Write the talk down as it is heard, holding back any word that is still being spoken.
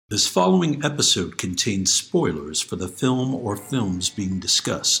This following episode contains spoilers for the film or films being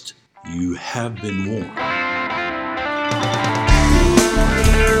discussed. You have been warned.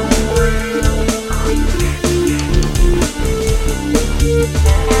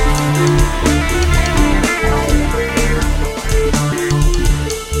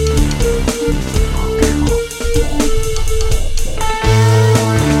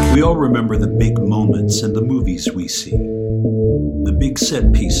 We all remember the big moments in the movies we see. The big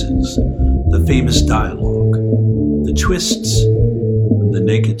set pieces, the famous dialogue, the twists, and the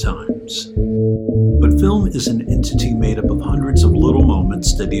naked times. But film is an entity made up of hundreds of little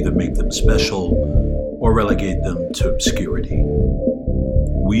moments that either make them special or relegate them to obscurity.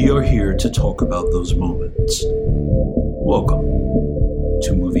 We are here to talk about those moments. Welcome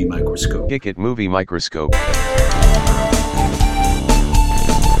to Movie Microscope. Kick it, Movie Microscope.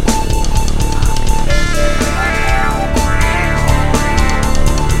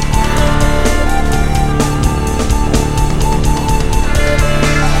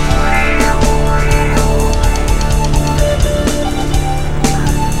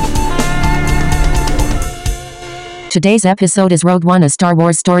 Today's episode is Rogue One, a Star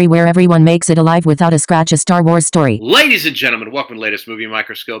Wars story where everyone makes it alive without a scratch, a Star Wars story. Ladies and gentlemen, welcome to the latest Movie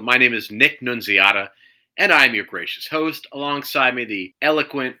Microscope. My name is Nick Nunziata, and I'm your gracious host. Alongside me, the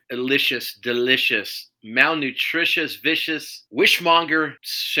eloquent, delicious, malnutritious, vicious, wishmonger,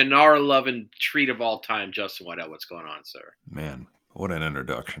 Shannara-loving treat of all time, Justin Waddell. What's going on, sir? Man, what an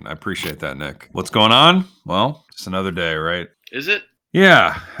introduction. I appreciate that, Nick. What's going on? Well, just another day, right? Is it?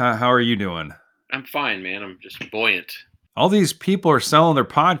 Yeah. How are you doing? I'm fine, man. I'm just buoyant. All these people are selling their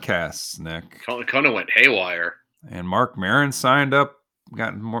podcasts, Nick. Conan went haywire. And Mark Maron signed up,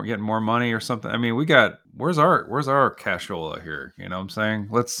 getting more money or something. I mean, where's our cashola here? You know what I'm saying?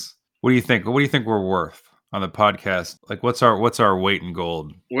 What do you think? What do you think we're worth on the podcast? Like, what's our weight in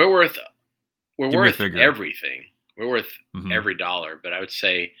gold? We're worth figure. everything. We're worth every dollar. But I would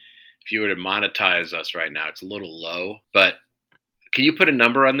say if you were to monetize us right now, it's a little low. But can you put a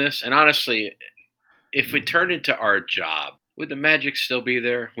number on this? And honestly, if it turned into our job, would the magic still be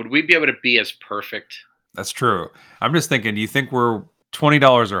there? Would we be able to be as perfect? That's true. I'm just thinking, do you think we're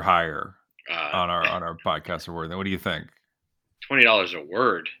 $20 or higher on our podcast or worth? What do you think? $20 a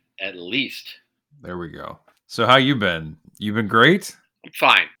word, at least. There we go. So how you been? You been great? I'm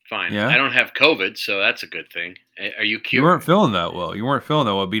fine. Yeah? I don't have COVID, so that's a good thing. Are you cute? You weren't feeling that well,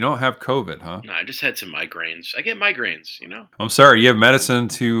 but you don't have COVID, huh? No, I just had some migraines. I get migraines, you know? I'm sorry. You have medicine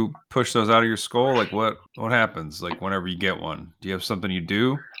to push those out of your skull? Like what happens? Like whenever you get one? Do you have something you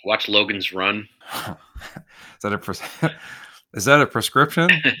do? Watch Logan's Run. Is that a prescription?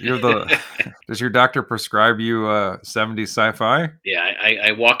 Does your doctor prescribe you 70s sci-fi? Yeah,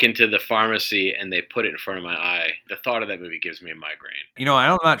 I walk into the pharmacy and they put it in front of my eye. The thought of that movie gives me a migraine. You know,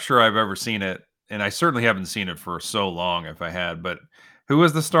 I'm not sure I've ever seen it, and I certainly haven't seen it for so long if I had, but who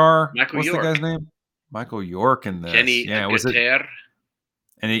was the star? Michael York. The guy's name? Michael York in this. Jenny Agutter.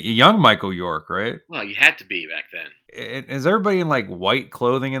 And a young Michael York, right? Well, you had to be back then. Is everybody in like white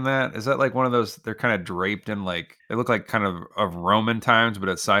clothing in that? Is that like one of those, they're kind of draped in like, they look like kind of Roman times, but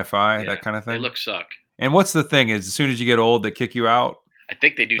it's sci-fi, that kind of thing? They suck. And what's the thing is as soon as you get old, they kick you out? I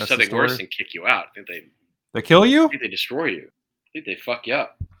think they do something worse than kick you out. I think they kill you? I think they destroy you. I think they fuck you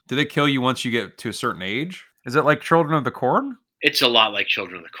up. Do they kill you once you get to a certain age? Is it like Children of the Corn? It's a lot like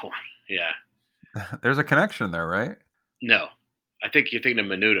Children of the Corn, yeah. There's a connection there, right? No. I think you're thinking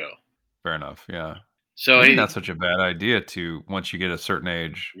of Menudo. Fair enough, yeah. So I think that's such a bad idea to once you get a certain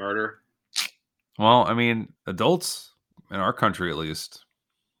age. Murder. Well, I mean, adults in our country at least,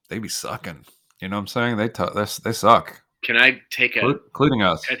 they be sucking. You know what I'm saying? They suck. Can I take including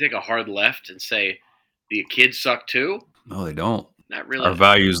us? Can I take a hard left and say the kids suck too? No, they don't. Not really. Our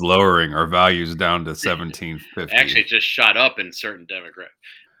values lowering. Our values down to 1750. Actually, it just shot up in certain demographics.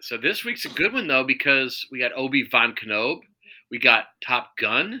 So this week's a good one though because we got Obi-Wan Kenobi. We got Top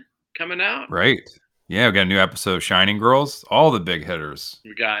Gun coming out. Right. Yeah, we got a new episode of Shining Girls. All the big hitters.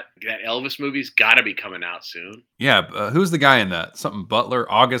 We got that Elvis movie's got to be coming out soon. Yeah. Who's the guy in that? Something Butler?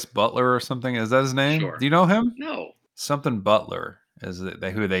 August Butler or something? Is that his name? Sure. Do you know him? No. Something Butler is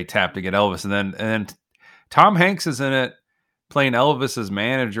who they tapped to get Elvis. And then Tom Hanks is in it playing Elvis's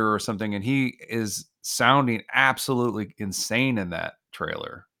manager or something. And he is sounding absolutely insane in that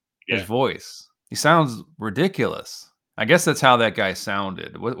trailer. Yeah. His voice. He sounds ridiculous. I guess that's how that guy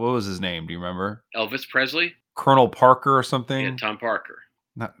sounded. What was his name? Do you remember? Elvis Presley? Colonel Parker or something? Yeah, Tom Parker.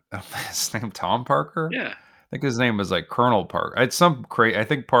 Not his name, Tom Parker? Yeah. I think his name was like Colonel Parker. It's some I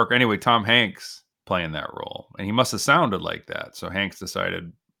think Parker. Anyway, Tom Hanks playing that role. And he must have sounded like that. So Hanks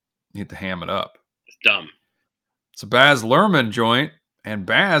decided he had to ham it up. It's dumb. It's a Baz Luhrmann joint. And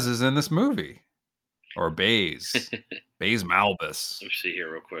Baz is in this movie. Or Baze. Baze Malbus. Let me see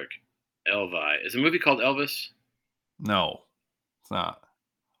here real quick. Elvi. Is the movie called Elvis? No, it's not.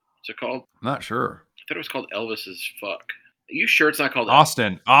 What's it called? I'm not sure. I thought it was called Elvis as fuck. Are you sure it's not called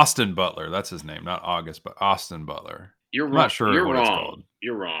Austin Butler. That's his name. Not August, but Austin Butler. You're wrong. I'm not sure You're what wrong. it's called.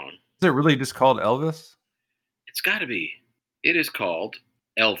 You're wrong. Is it really just called Elvis? It's got to be. It is called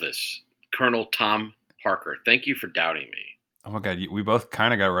Elvis. Colonel Tom Parker. Thank you for doubting me. Oh my God, we both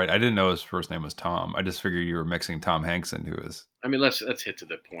kind of got it right. I didn't know his first name was Tom. I just figured you were mixing Tom Hanks into his. I mean, let's hit to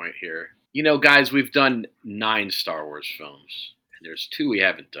the point here. You know, guys, we've done 9 Star Wars films, and there's 2 we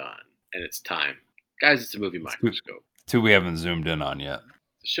haven't done, and it's time. Guys, it's a movie microscope. 2 we haven't zoomed in on yet.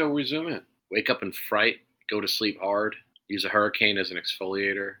 The show we zoom in. Wake up in fright, go to sleep hard, use a hurricane as an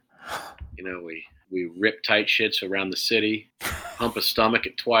exfoliator. You know, we rip tight shits around the city, hump a stomach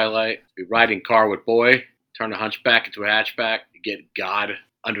at twilight. We ride in car with boy, turn a hunchback into a hatchback, get God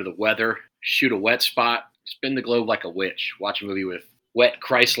under the weather, shoot a wet spot, spin the globe like a witch, watch a movie with wet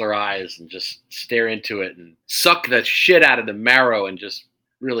Chrysler eyes and just stare into it and suck the shit out of the marrow and just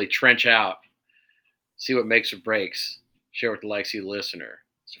really trench out, see what makes or breaks, share with the likes of the listener.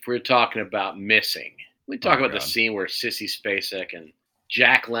 So if we're talking about missing, we talk about the scene where Sissy Spacek and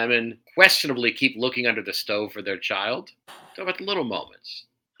Jack Lemmon questionably keep looking under the stove for their child. Talk about the little moments.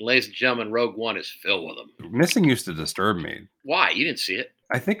 Ladies and gentlemen, Rogue One is filled with them. Missing used to disturb me. Why? You didn't see it.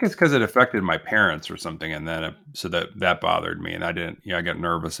 I think it's because it affected my parents or something, and then so that bothered me, and I didn't. I got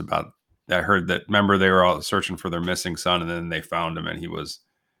nervous about. I heard that. Remember, they were all searching for their missing son, and then they found him, and he was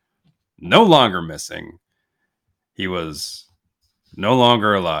no longer missing. He was no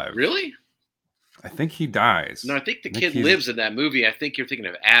longer alive. Really? I think he dies. No, I think the kid lives in that movie. I think you're thinking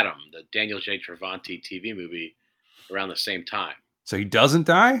of Adam, the Daniel J. Travanti TV movie, around the same time. So he doesn't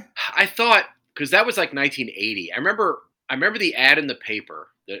die? I thought, because that was like 1980. I remember the ad in the paper,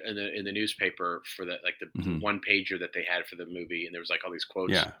 in the newspaper for the one pager that they had for the movie, and there was like all these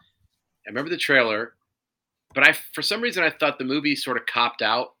quotes. Yeah. I remember the trailer, but for some reason I thought the movie sort of copped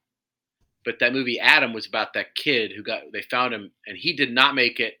out. But that movie Adam was about that kid they found him, and he did not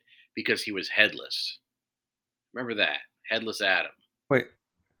make it because he was headless. Remember that? Headless Adam. Wait, what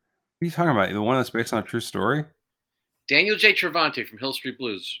are you talking about? The one that's based on a true story? Daniel J. Travanti from Hill Street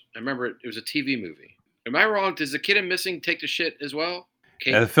Blues. I remember it was a TV movie. Am I wrong? Does the kid in Missing take the shit as well?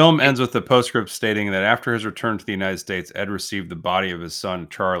 The film ends with the postscript stating that after his return to the United States, Ed received the body of his son,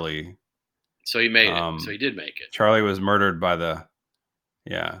 Charlie. So he made it. So he did make it. Charlie was murdered by the...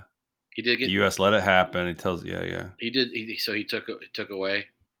 Yeah. He did get... The U.S. let it happen. He tells... Yeah. He did. So he took away.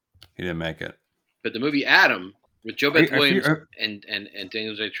 He didn't make it. But the movie Adam... with Joe Beth Williams and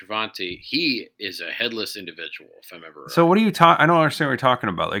Daniel J. Travanti, he is a headless individual, if I'm ever right. So what are you talking? I don't understand what you're talking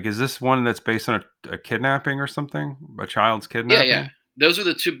about. Like, is this one that's based on a kidnapping or something? A child's kidnapping? Yeah. Those are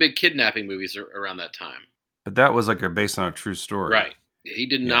the 2 big kidnapping movies around that time. But that was like based on a true story. Right. He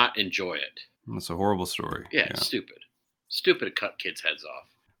did not enjoy it. It's a horrible story. Yeah, it's stupid. Stupid to cut kids' heads off.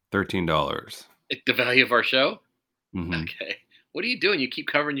 $13. The value of our show? Mm-hmm. Okay. What are you doing? You keep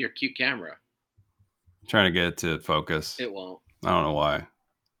covering your cute camera. Trying to get it to focus. It won't. I don't know why.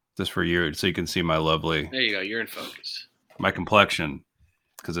 Just for you, so you can see my lovely... There you go. You're in focus. My complexion.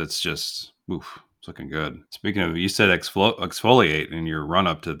 Because it's just... Oof. It's looking good. Speaking of... You said exfoliate in your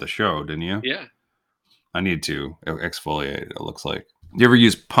run-up to the show, didn't you? Yeah. I need to exfoliate, it looks like. You ever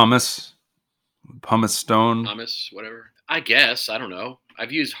use pumice? Pumice stone? Pumice, whatever. I guess. I don't know.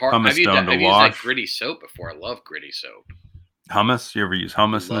 I've used Pumice stone I've to used wash. that gritty soap before. I love gritty soap. Hummus? You ever use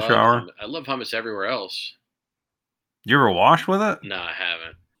hummus in the shower? I love hummus everywhere else. You ever wash with it? No, I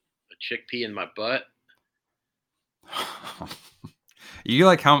haven't. A chickpea in my butt. You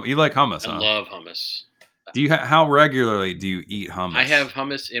like hummus, huh? I love hummus. Do you how regularly do you eat hummus? I have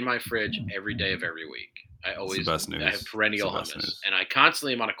hummus in my fridge every day of every week. I always the best news. I have perennial hummus, and I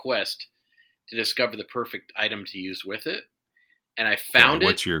constantly am on a quest to discover the perfect item to use with it. And I found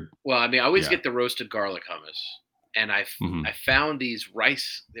it. Well, I mean, I always get the roasted garlic hummus, and I found these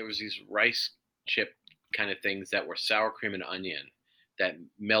rice. There was these rice chip kind of things that were sour cream and onion that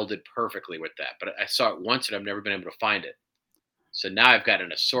melded perfectly with that. But I saw it once, and I've never been able to find it. So now I've got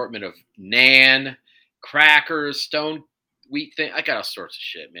an assortment of naan, crackers, stone wheat thing. I got all sorts of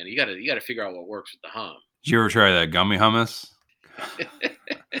shit, man. You gotta figure out what works with the hum. Did you ever try that gummy hummus?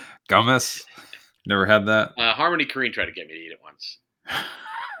 Gummus? Never had that? Harmony Korine tried to get me to eat it once.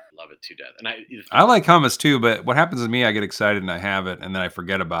 Love it to death. And I like hummus too, but what happens to me, I get excited and I have it, and then I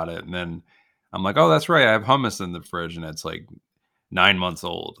forget about it, and then I'm like, oh, that's right, I have hummus in the fridge, and it's like 9 months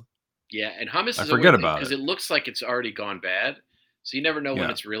old. Yeah, and hummus I is forget about it because it looks like it's already gone bad, so you never know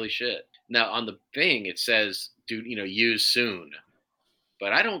when it's really shit. Now on the thing it says, use soon.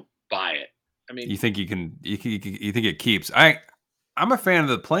 but I don't buy it. I mean, You think you think it keeps? I'm a fan of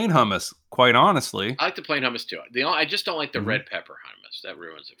the plain hummus, quite honestly. I like the plain hummus too. I just don't like the Mhm. red pepper hummus. That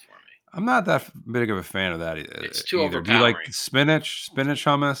ruins it for me. I'm not that big of a fan of that It's too either. Do you like overpowering. spinach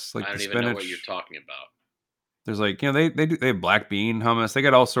hummus? Like I the don't even know what spinach? you're talking about. There's like they have black bean hummus. They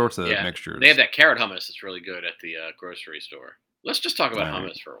got all sorts of Yeah, mixtures. they have that carrot hummus that's really good at the grocery store. Let's just talk about All right.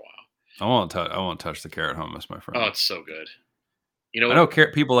 hummus for a while. I won't touch the carrot hummus, my friend. Oh, it's so good. You I know, know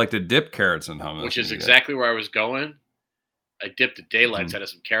people like to dip carrots in hummus, which is and eat it. exactly where I was going. I dipped the daylights Mhm. out of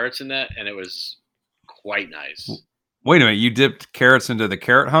some carrots in that, and it was quite nice. Wait a minute, you dipped carrots into the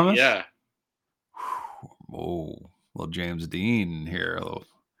carrot hummus? Yeah, Oh, little James Dean here, a little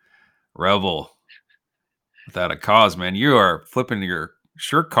rebel without a cause, man. You are flipping your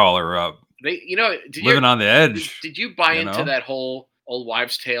shirt collar up, living on the edge. Did you buy you into know? that whole old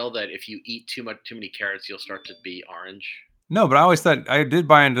wives' tale that if you eat too many carrots, you'll start to be orange? No, but I always thought I did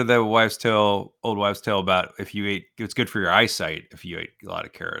buy into the old wives' tale about if you ate, it's good for your eyesight if you ate a lot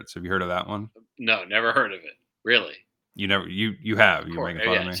of carrots. Have you heard of that one? No, never heard of it. Really? You never, you have. Of You're course. making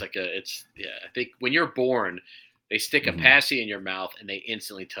fun Yeah, of me. I think when you're born, they stick a Mhm. passy in your mouth and they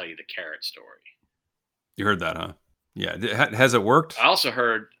instantly tell you the carrot story. You heard that, huh? Yeah. Has it worked? I also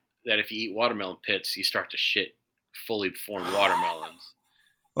heard that if you eat watermelon pits, you start to shit fully formed watermelons.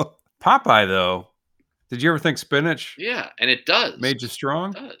 Popeye, though. Did you ever think spinach Yeah, and it does. made you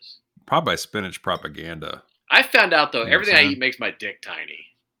strong? It does. Popeye spinach propaganda. I found out though, You know what everything I'm I saying? eat makes my dick tiny.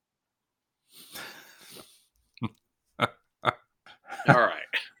 All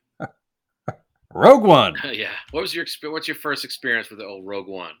right. Rogue One. Yeah. What's your first experience with the old Rogue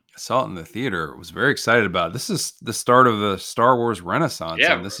One? I saw it in the theater. Was very excited about it. This is the start of the Star Wars renaissance,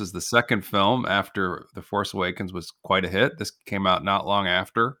 Yeah, and this is the second film after The Force Awakens was quite a hit. This came out not long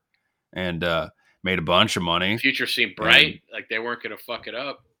after, and made a bunch of money. Future seemed bright, like they weren't gonna fuck it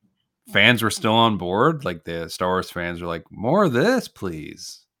up. Fans were still on board. Like the Star Wars fans were like, "More of this,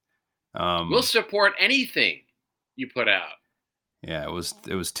 please." We'll support anything you put out. Yeah, it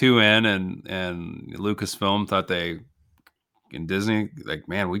was 2 in, and Lucasfilm thought in Disney, like,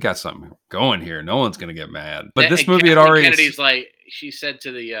 man, we got something going here. No one's gonna get mad. But this movie had already. Kennedy's like, she said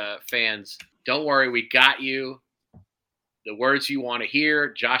to the fans, "Don't worry, we got you. The words you want to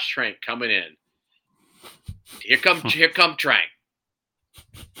hear." Josh Trank coming in. Here come Trank.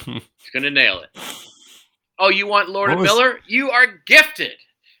 He's gonna nail it. Oh, you want Lord and Miller? You are gifted.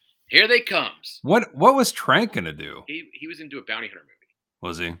 Here they comes. What was Trank gonna do? He was into a bounty hunter movie.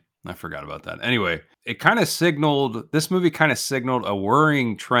 Was he? I forgot about that. Anyway, this movie kind of signaled a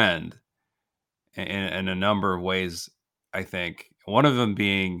worrying trend in a number of ways, I think. One of them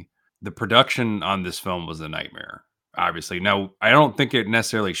being the production on this film was a nightmare, obviously. Now, I don't think it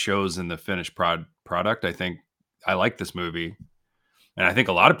necessarily shows in the finished product. I think I like this movie. And I think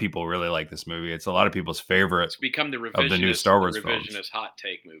a lot of people really like this movie. It's a lot of people's favorite. It's become the of the new Star Wars films. Hot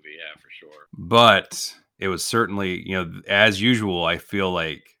take movie, yeah, for sure. But it was certainly, as usual, I feel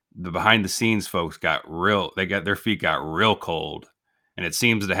like the behind the scenes folks their feet got real cold, and it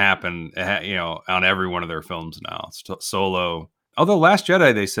seems to happen, on every one of their films now. Solo, although Last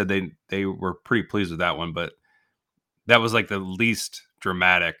Jedi, they said they were pretty pleased with that one, but that was like the least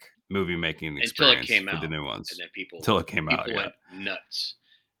dramatic movie making experience until it came out. The new ones, and then people went nuts.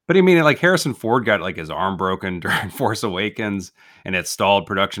 But I mean, like Harrison Ford got like his arm broken during Force Awakens, and it stalled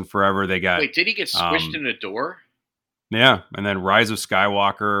production forever. They got did he get squished in a door? Yeah, and then Rise of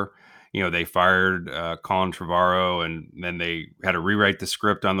Skywalker, they fired Colin Trevorrow, and then they had to rewrite the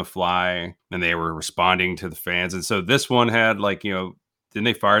script on the fly, and they were responding to the fans. And so this one had didn't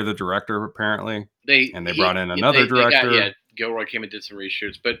they fire the director apparently? They brought in another director. Gilroy came and did some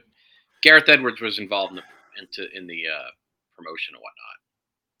reshoots, but Gareth Edwards was involved in the promotion and whatnot.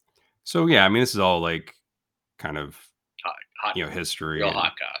 So yeah, I mean, this is all like kind of hot history, real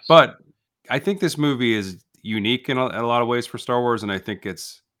hot goss. But I think this movie is unique in a lot of ways for Star Wars, and I think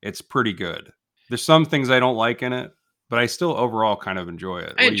it's pretty good. There's some things I don't like in it, but I still overall kind of enjoy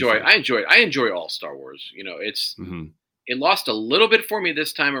it. I enjoy all Star Wars. It's it lost a little bit for me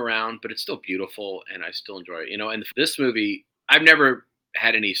this time around, but it's still beautiful, and I still enjoy it. And this movie, I've never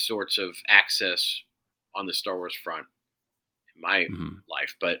had any sorts of access on the Star Wars front in my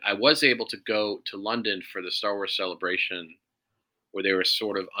life, but I was able to go to London for the Star Wars celebration, where they were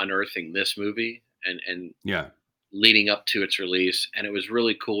sort of unearthing this movie and leading up to its release, and it was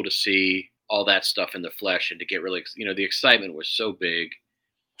really cool to see all that stuff in the flesh and to get really, the excitement was so big.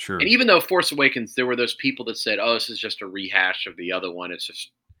 Sure. And even though Force Awakens, there were those people that said, "Oh, this is just a rehash of the other one." It's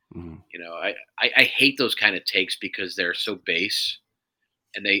just, I hate those kind of takes because they're so base.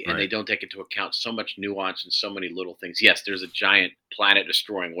 and they don't take into account so much nuance and so many little things. Yes, there's a giant planet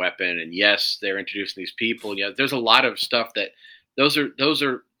destroying weapon, and yes, they're introducing these people. Yeah, there's a lot of stuff that those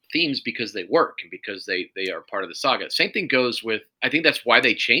are themes because they work and because they are part of the saga. Same thing goes with, I think that's why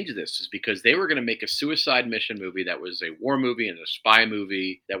they changed this, is because they were going to make a suicide mission movie that was a war movie and a spy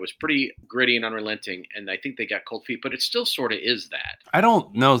movie that was pretty gritty and unrelenting, and I think they got cold feet, but it still sort of is that. I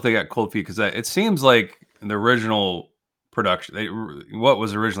don't know if they got cold feet because it seems like the original production, what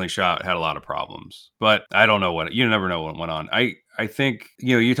was originally shot had a lot of problems, but I don't know you never know what went on. I think,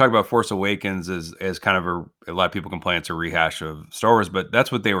 you talk about Force Awakens as kind of a lot of people complain it's a rehash of Star Wars, but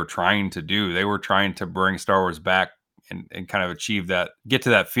that's what they were trying to do. They were trying to bring Star Wars back and kind of achieve that, get to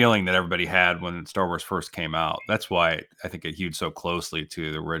that feeling that everybody had when Star Wars first came out. That's why I think it hewed so closely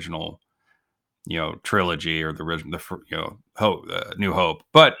to the original, trilogy, or the original, New Hope.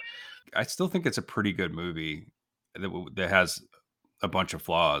 But I still think it's a pretty good movie that has a bunch of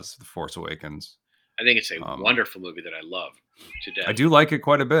flaws. The Force Awakens. I think it's a wonderful movie that I love to death. I do like it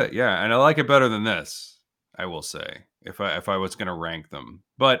quite a bit, yeah, and I like it better than this, I will say, if I was going to rank them.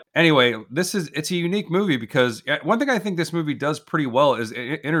 But anyway, it's a unique movie because one thing I think this movie does pretty well is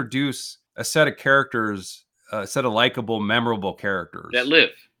introduce a set of characters, a set of likable, memorable characters that live.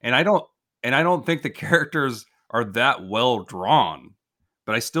 And I don't think the characters are that well drawn,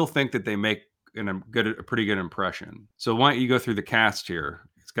 but I still think that they make a pretty good impression. So why don't you go through the cast here?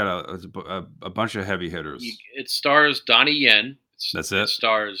 It's got a bunch of heavy hitters. It stars Donnie Yen. That's it. It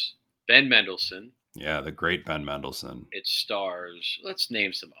stars Ben Mendelsohn. Yeah, the great Ben Mendelsohn. It stars, let's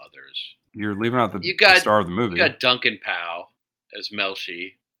name some others. You're leaving out the star of the movie. You got Duncan Powell as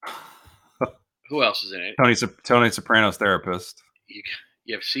Melshi. Who else is in it? Tony Soprano's therapist.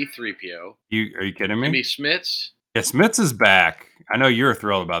 You have C-3PO. Are you kidding me? Jimmy Smits. Yeah, Smits is back. I know you're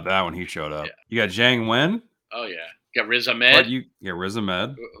thrilled about that when he showed up. Yeah. You got Zhang Wen. Oh, yeah. You got Riz Ahmed. Riz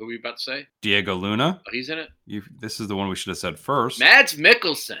Ahmed. Who are you about to say? Diego Luna. Oh, he's in it? This is the one we should have said first. Mads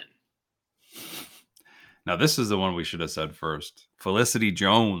Mikkelsen. Now, this is the one we should have said first. Felicity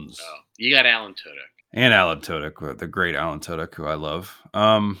Jones. Oh, you got Alan Tudyk. And Alan Tudyk, the great Alan Tudyk, who I love.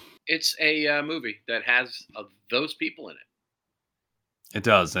 It's a movie that has those people in it. It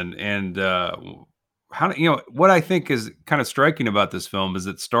does, and how what I think is kind of striking about this film is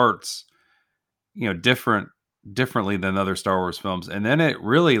it starts, differently than other Star Wars films, and then it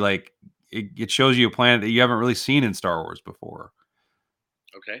really it shows you a planet that you haven't really seen in Star Wars before.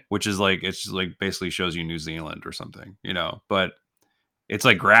 Okay. Which is it's just basically shows you New Zealand or something, but it's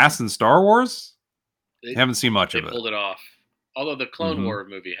like grass in Star Wars. I haven't seen much of it. They pulled it off. Although the Clone War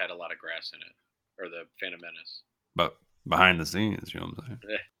movie had a lot of grass in it, or the Phantom Menace. But behind the scenes, you know what I'm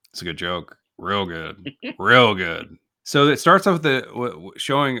saying? It's a good joke. Real good. Real good. So it starts off with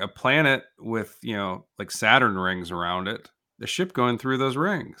showing a planet with, Saturn rings around it. The ship going through those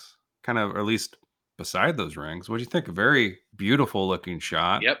rings, kind of, or at least beside those rings. What do you think? A very beautiful looking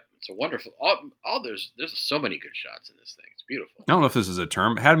shot. Yep. It's a wonderful. There's so many good shots in this thing. It's beautiful. I don't know if this is a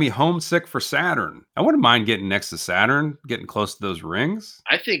term. It had me homesick for Saturn. I wouldn't mind getting next to Saturn, getting close to those rings.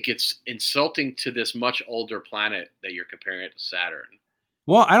 I think it's insulting to this much older planet that you're comparing it to Saturn.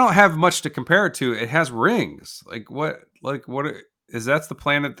 Well, I don't have much to compare it to. It has rings. What is that's the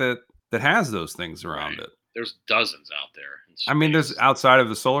planet that has those things around it. There's dozens out there. I mean, there's outside of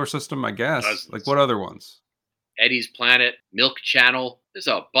the solar system, I guess. Dozens. What other ones? Eddie's Planet, Milk Channel. There's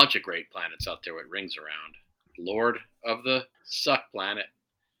a bunch of great planets out there with rings around. Lord of the Suck Planet.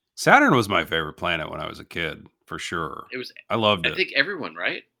 Saturn was my favorite planet when I was a kid, for sure. I loved it. I think everyone,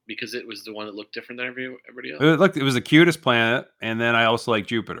 right? Because it was the one that looked different than everybody else. It was the cutest planet, and then I also like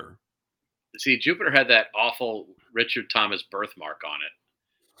Jupiter. See, Jupiter had that awful Richard Thomas birthmark on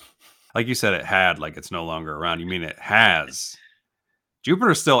it. Like you said, it had, like it's no longer around. You mean it has.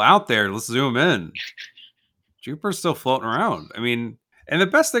 Jupiter's still out there. Let's zoom in. Jupiter's still floating around. I mean, and the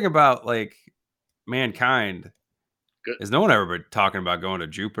best thing about mankind is no one ever been talking about going to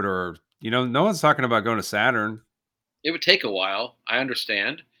Jupiter. No one's talking about going to Saturn. It would take a while. I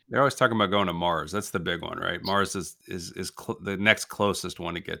understand. They're always talking about going to Mars. That's the big one, right? Mars is the next closest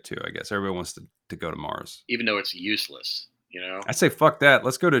one to get to, I guess. Everybody wants to go to Mars. Even though it's useless, I say, fuck that.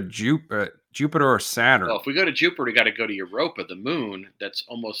 Let's go to Jupiter or Saturn. Well, if we go to Jupiter, we got to go to Europa, the moon that's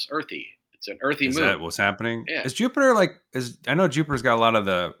almost earthy. It's an earthy moon. Is that what's happening? Yeah. Is Jupiter I know Jupiter's got a lot of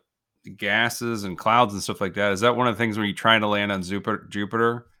the gases and clouds and stuff like that. Is that one of the things when you're trying to land on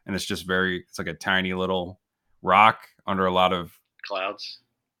Jupiter and it's just it's like a tiny little rock under a lot of clouds?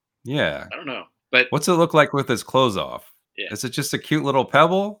 Yeah. I don't know. But what's it look like with its clothes off? Yeah. Is it just a cute little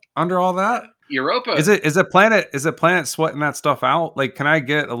pebble under all that? Europa. Is it planet sweating that stuff out? Can I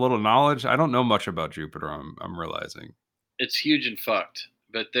get a little knowledge? I don't know much about Jupiter. I'm realizing. It's huge and fucked.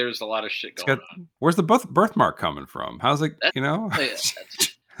 but there's a lot of shit going on. Where's the birthmark coming from? How's it,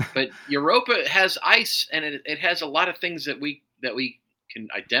 But Europa has ice, and it has a lot of things that we can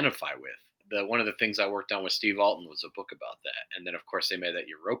identify with. One of the things I worked on with Steve Alton was a book about that, and then of course they made that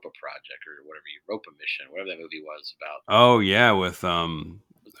Europa project or whatever, Europa Mission, whatever that movie was about. Oh yeah, with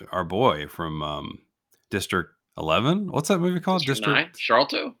our boy from District 11. What's that movie called? District 9?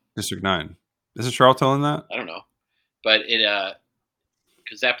 Charlton? District 9. Is it Charlton in that? I don't know, but it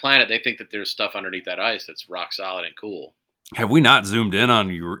because that planet, they think that there's stuff underneath that ice that's rock solid and cool. Have we not zoomed in on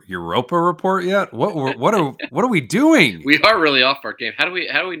Europa report yet? What are we doing? We are really off our game. How do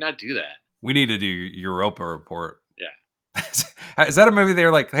we not do that? We need to do Europa report. Yeah. Is that a movie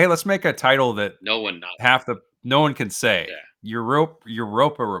they're like, hey, let's make a title that no one can say? Yeah.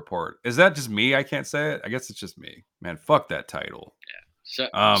 Europa report. Is that just me? I can't say it. I guess it's just me. Man, fuck that title.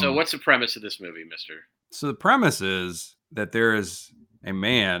 Yeah. So what's the premise of this movie, mister? So the premise is that there is a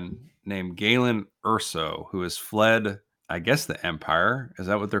man named Galen Erso who has fled, I guess, the Empire. Is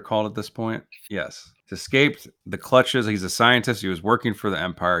that what they're called at this point? Yes. He's escaped the clutches. He's a scientist. He was working for the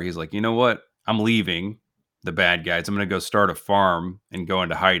Empire. He's like, you know what? I'm leaving the bad guys. I'm going to go start a farm and go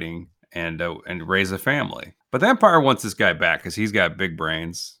into hiding and raise a family. But the Empire wants this guy back because he's got big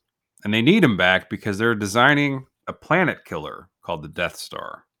brains. And they need him back because they're designing a planet killer called the Death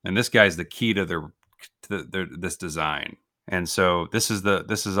Star. And this guy's the key to this design. And so this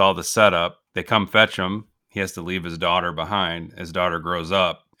is all the setup. They come fetch him. He has to leave his daughter behind. His daughter grows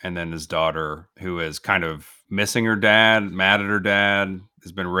up, and then his daughter, who is kind of missing her dad, mad at her dad,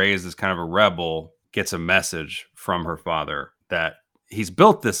 has been raised as kind of a rebel, gets a message from her father that he's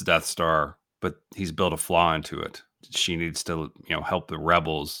built this Death Star, but he's built a flaw into it. She needs to, help the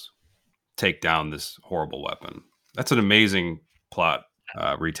rebels take down this horrible weapon. That's an amazing plot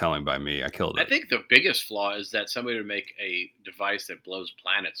retelling by me. I killed it. I think the biggest flaw is that somebody would make a device that blows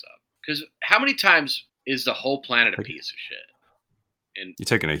planets up. Because how many times is the whole planet a piece of shit? And you're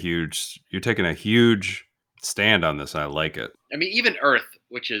taking a huge stand on this. I like it. I mean, even Earth,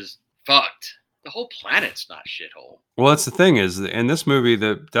 which is fucked, the whole planet's not shithole. Well, that's the thing is, in this movie,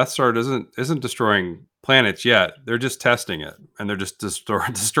 the Death Star isn't destroying planets yet. They're just testing it, and they're just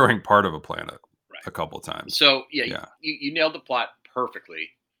destroying part of a planet a couple of times. So you nailed the plot perfectly.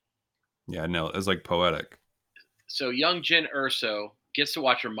 Yeah, no, it was like poetic. So young Jyn Erso gets to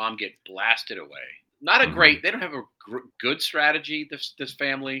watch her mom get blasted away. Not a great. They don't have a good strategy. This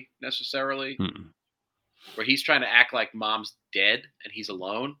family necessarily, where he's trying to act like mom's dead and he's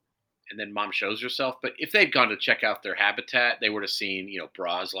alone, and then mom shows herself. But if they'd gone to check out their habitat, they would have seen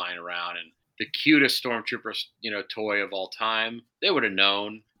bras lying around and the cutest stormtrooper toy of all time. They would have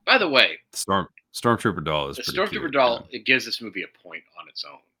known. By the way, Stormtrooper doll is pretty Stormtrooper cute, doll. Yeah. It gives this movie a point on its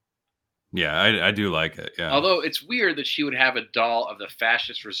own. Yeah, I do like it. Yeah. Although it's weird that she would have a doll of the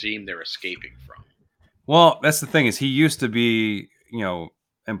fascist regime they're escaping from. Well, that's the thing is he used to be,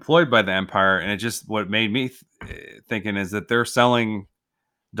 employed by the Empire, and it just what made me thinking is that they're selling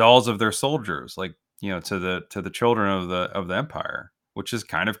dolls of their soldiers, like to the children of the Empire, which is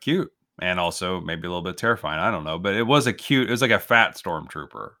kind of cute and also maybe a little bit terrifying. I don't know, but it was like a fat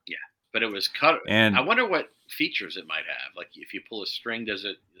stormtrooper. Yeah, but it was cut. And I wonder what features it might have. Like if you pull a string, does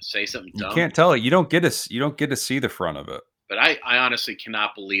it say something dumb? You can't tell it. You don't get to see the front of it. But I honestly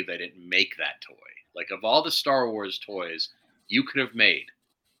cannot believe they didn't make that toy. Like, of all the Star Wars toys you could have made,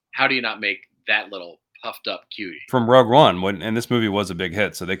 how do you not make that little puffed up cutie? From Rogue One, and this movie was a big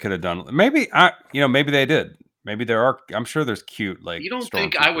hit, so they could have done. Maybe they did. Maybe there are. I'm sure there's cute like. You don't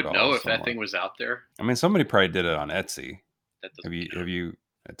think I would know if that thing was out there? I mean, somebody probably did it on Etsy. Have you?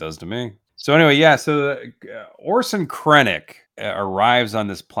 It does to me. So anyway, yeah. So Orson Krennic arrives on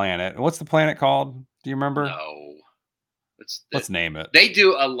this planet. What's the planet called? Do you remember? No. Let's name it. They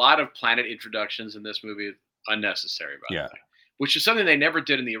do a lot of planet introductions in this movie, unnecessary, by the way, which is something they never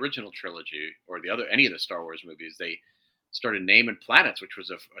did in the original trilogy or any of the Star Wars movies. They started naming planets, which was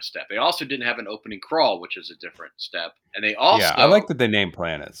a step. They also didn't have an opening crawl, which is a different step. And they also, I like that they name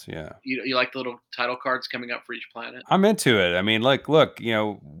planets. Yeah, you like the little title cards coming up for each planet. I'm into it. I mean, like, look,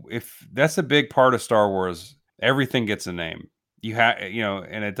 if that's a big part of Star Wars, everything gets a name. You have,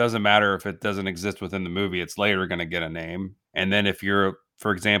 and it doesn't matter if it doesn't exist within the movie, it's later going to get a name. And then if you're,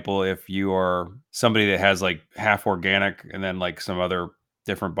 for example, if you are somebody that has like half organic and then like some other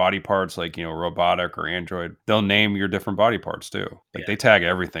different body parts, like, robotic or android, they'll name your different body parts too. Like they tag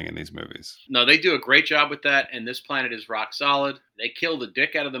everything in these movies. No, they do a great job with that. And this planet is rock solid. They kill the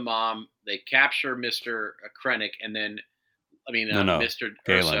dick out of the mom. They capture Mr. Krennic Mr.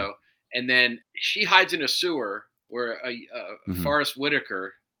 Erso. And then she hides in a sewer where Forrest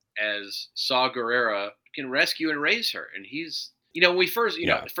Whitaker as Saw Gerrera can rescue and raise her. And he's We first,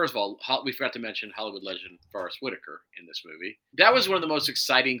 Yeah. first of all, we forgot to mention Hollywood legend Forrest Whitaker in this movie. That was one of the most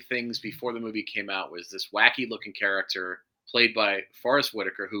exciting things before the movie came out. Was this wacky looking character played by Forrest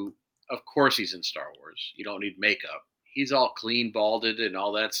Whitaker, who, of course, he's in Star Wars. You don't need makeup. He's all clean, balded, and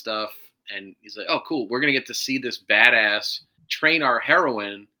all that stuff. And he's like, "Oh, cool. We're gonna get to see this badass train our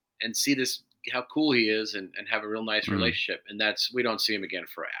heroine and see this how cool he is and have a real nice relationship." And we don't see him again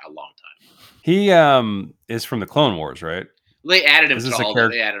for a long time. He is from the Clone Wars, right? They added him to all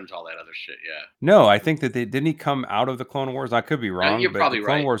that. They added him to all that other shit. Yeah. No, I think that didn't he come out of the Clone Wars? I could be wrong. You're probably the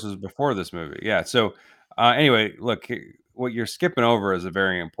Clone right. Wars is before this movie. Yeah. So anyway, look, what you're skipping over is a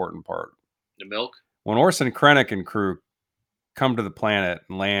very important part. The milk. When Orson Krennic and crew come to the planet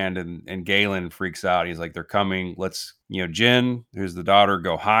and land, and Galen freaks out. He's like, "They're coming. Let's, Jin, who's the daughter,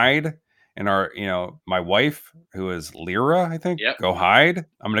 go hide." And my wife, who is Lyra, I think, go hide.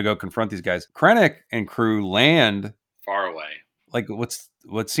 I'm gonna go confront these guys. Krennic and crew land far away, like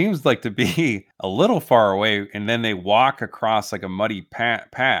what seems like to be a little far away, and then they walk across like a muddy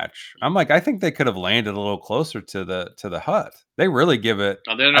patch. I'm like, I think they could have landed a little closer to the hut. They really give it.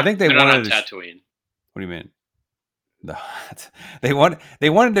 Oh, I think they wanted to Tatooine. What do you mean? The hut. They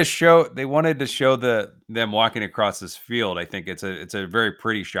wanted to show them walking across this field. I think it's a very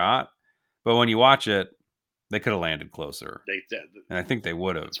pretty shot. But when you watch it, they could have landed closer. And I think they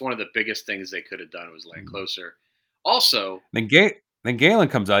would have. It's one of the biggest things they could have done was land closer. Also, then Galen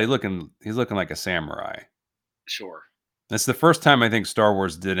comes out. He's looking like a samurai. Sure. That's the first time I think Star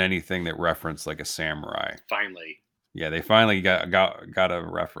Wars did anything that referenced like a samurai. Finally. Yeah, they finally got a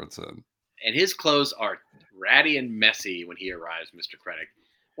reference in. And his clothes are ratty and messy when he arrives, Mr. Krennic.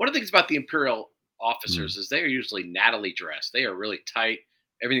 One of the things about the Imperial officers is they are usually nattily dressed. They are really tight.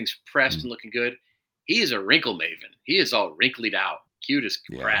 Everything's pressed and looking good. He is a wrinkle maven. He is all wrinkled out, cute as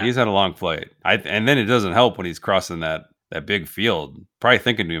crap. Yeah, he's had a long flight. And then it doesn't help when he's crossing that big field. Probably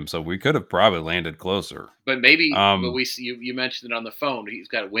thinking to himself, we could have probably landed closer. But maybe, but you mentioned it on the phone. He's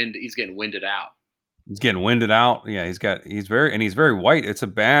got wind. He's getting winded out. He's getting winded out. Yeah, he's very white. It's a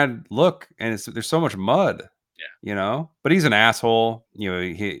bad look, and there's so much mud. Yeah, But he's an asshole.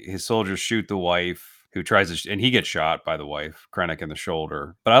 His soldiers shoot the wife, who tries to, and he gets shot by the wife, Krennic, in the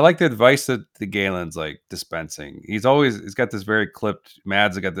shoulder. But I like the advice that the Galen's like dispensing. He's got this very clipped.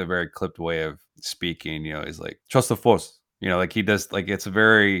 Mads got the very clipped way of speaking. He's like, trust the Force. Like he does. Like it's a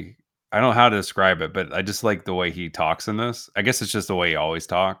very. I don't know how to describe it, but I just like the way he talks in this. I guess it's just the way he always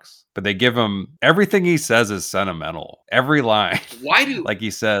talks. But they give him everything he says is sentimental. Every line. Why do like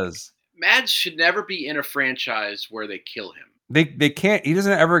he says? Mads should never be in a franchise where they kill him. They can't. He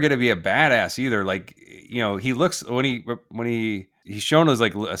doesn't ever get to be a badass either. Like he looks when he's shown as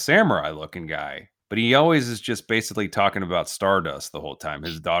like a samurai looking guy, but he always is just basically talking about Stardust the whole time,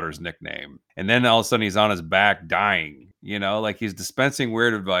 his daughter's nickname. And then all of a sudden he's on his back dying. Like he's dispensing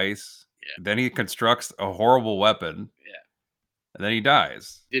weird advice. Yeah. Then he constructs a horrible weapon. Yeah. And then he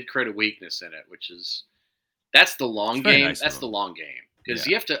dies. Did create a weakness in it, that's the long game. Nice that's the long game. Because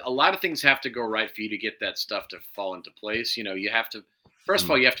a lot of things have to go right for you to get that stuff to fall into place. You have to, first of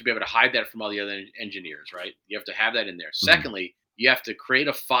all, you have to be able to hide that from all the other engineers, right? You have to have that in there. Secondly, you have to create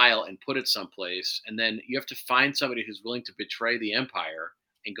a file and put it someplace. And then you have to find somebody who's willing to betray the Empire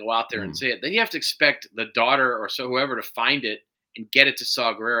and go out there and say it. Then you have to expect the daughter or whoever to find it and get it to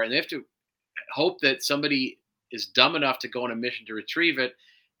Saw Gerrera. And they have to hope that somebody is dumb enough to go on a mission to retrieve it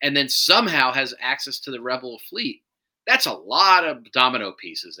and then somehow has access to the Rebel fleet. That's a lot of domino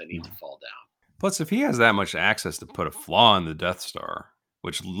pieces that need to fall down. Plus, if he has that much access to put a flaw in the Death Star,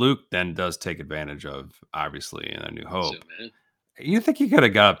 which Luke then does take advantage of, obviously, in A New Hope, you think he could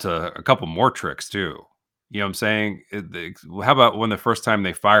have got up to a couple more tricks, too. You know what I'm saying? How about when the first time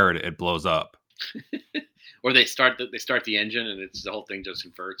they fire it, it blows up? Or they start the engine and the whole thing just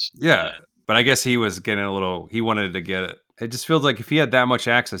inverts. Yeah. But I guess he was getting he wanted to get it. It just feels like if he had that much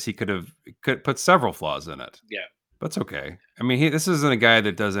access, he could put several flaws in it. Yeah. But it's okay. I mean, this isn't a guy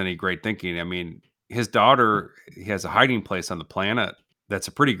that does any great thinking. I mean, his daughter, he has a hiding place on the planet that's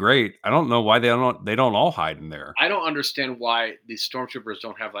a pretty great. I don't know why they don't all hide in there. I don't understand why these stormtroopers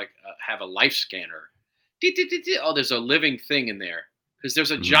don't have have a life scanner. Oh, there's a living thing in there because there's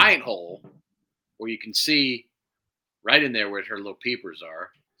a giant hole where you can see right in there where her little peepers are.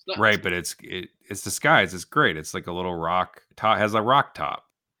 Right, but it's disguised. It's great. It's like a little rock top, has a rock top.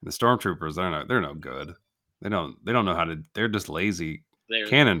 The stormtroopers, they're no good. They don't know how to. They're just lazy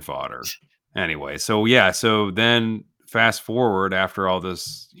cannon fodder. Anyway, so then fast forward after all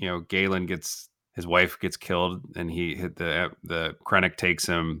this, Galen his wife gets killed, and the Krennic takes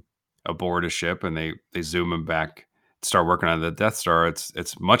him aboard a ship, and they zoom him back start working on the Death Star,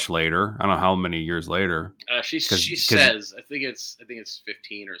 it's much later. I don't know how many years later. She says I think it's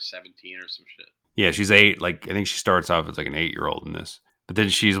 15 or 17 or some shit. Yeah, she's 8. Like I think she starts off as like an 8-year-old in this, but then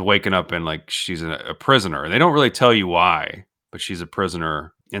she's waking up and like she's a prisoner. And they don't really tell you why, but she's a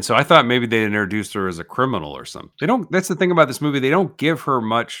prisoner. And so I thought maybe they introduced her as a criminal or something. They don't. That's the thing about this movie. They don't give her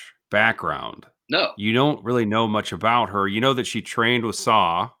much background. No, you don't really know much about her. You know that she trained with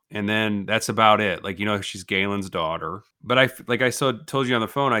Saw, and then that's about it. Like, you know, she's Galen's daughter. But I told you on the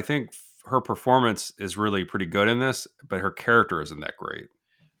phone, I think her performance is really pretty good in this, but her character isn't that great.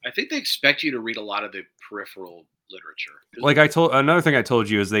 I think they expect you to read a lot of the peripheral literature. Like another thing I told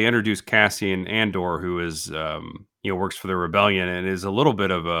you is they introduced Cassian Andor, who is, works for the rebellion and is a little bit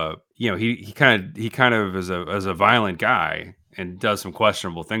of a, he kind of is a violent guy and does some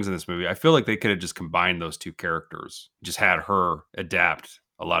questionable things in this movie. I feel like they could have just combined those two characters, just had her adapt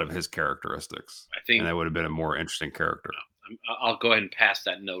a lot of his characteristics. I think, and that would have been a more interesting character. I'll go ahead and pass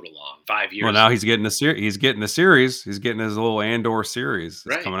that note along. 5 years. Well, now he's getting a series. He's getting his little Andor series.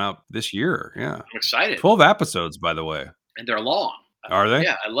 It's coming out this year. Yeah, I'm excited. 12 episodes, by the way, and they're long. Are they?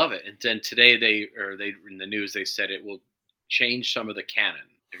 Yeah, I love it. And then today they in the news they said it will change some of the canon.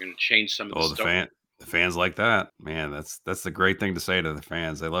 They're going to change some of the The fans like that, man. That's the great thing to say to the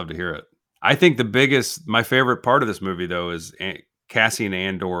fans. They love to hear it. I think my favorite part of this movie though is Cassian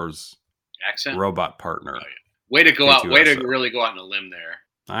Andor's accent, robot partner. Oh, yeah. Way to go out! Way to really go out on a limb there.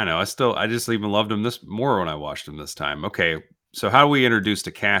 I know. I just even loved him more when I watched him this time. Okay, so how are we introduced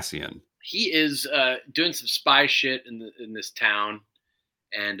to Cassian? He is doing some spy shit in this town,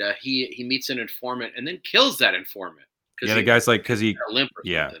 and he meets an informant and then kills that informant. Yeah, the guy's like, because he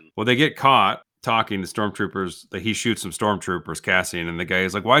something. Well, they get caught talking to stormtroopers. That he shoots some stormtroopers, Cassian, and the guy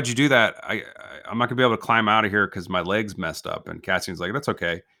is like, "Why'd you do that? I'm not gonna be able to climb out of here because my leg's messed up." And Cassian's like, "That's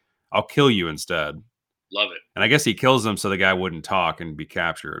okay. I'll kill you instead." Love it. And I guess he kills him so the guy wouldn't talk and be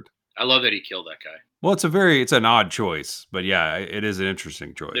captured. I love that he killed that guy. Well, it's an odd choice, but yeah, it is an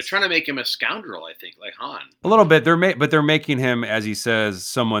interesting choice. They're trying to make him a scoundrel, I think, like Han. A little bit. They're making him, as he says,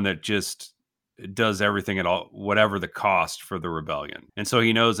 someone that just does everything at all, whatever the cost for the rebellion. And so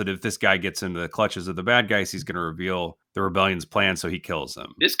he knows that if this guy gets into the clutches of the bad guys, he's going to reveal the rebellion's plan, so he kills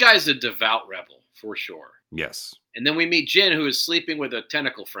them. This guy's a devout rebel, for sure. Yes. And then we meet Jyn, who is sleeping with a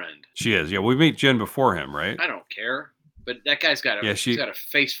tentacle friend. She is. Yeah, we meet Jyn before him, right? I don't care. But that guy's got he's got a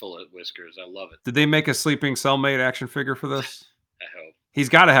face full of whiskers. I love it. Did they make a sleeping cellmate action figure for this? I hope. He's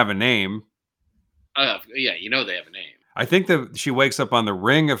got to have a name. Yeah, they have a name. I think that she wakes up on the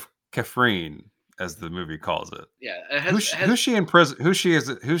Ring of Kafrene, as the movie calls it. Yeah. Who's she in prison? Who's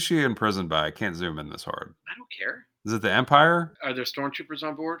she imprisoned by? I can't zoom in this hard. I don't care. Is it the Empire? Are there stormtroopers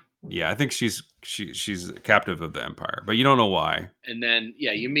on board? Yeah, I think she's captive of the Empire, but you don't know why. And then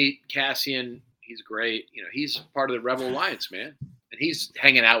you meet Cassian. He's great. He's part of the Rebel Alliance, man. And he's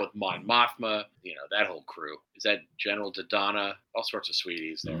hanging out with Mon Mothma, that whole crew. Is that General Dodonna? All sorts of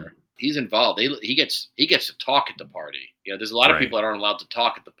sweeties there. Mm-hmm. He's involved. He gets to talk at the party. There's a lot of people that aren't allowed to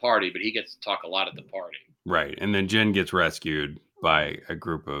talk at the party, but he gets to talk a lot at the party. Right. And then Jyn gets rescued by a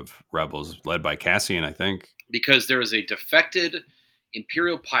group of rebels led by Cassian, I think. Because there is a defected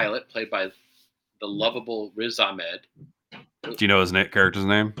Imperial pilot played by the lovable Riz Ahmed. Do you know his character's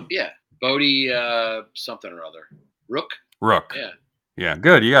name? Yeah. Bodhi something or other. Rook? Yeah. Yeah,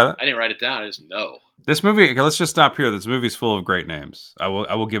 good. You got it. I didn't write it down. I just know. This movie, let's just stop here. This movie's full of great names. I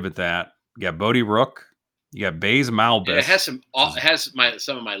will give it that. You got Bodhi Rook. You got Baze Malbus. Yeah, it has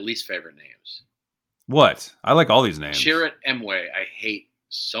some of my least favorite names. What? I like all these names. Chirrut Îmwe, I hate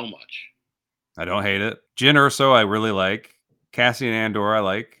so much. I don't hate it. Jyn Erso, I really like. Cassian Andor, I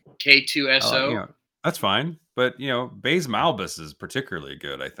like. K2SO. That's fine. But, Baze Malbus is particularly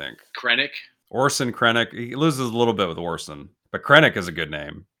good, I think. Krennic. Orson Krennic. He loses a little bit with Orson. But Krennic is a good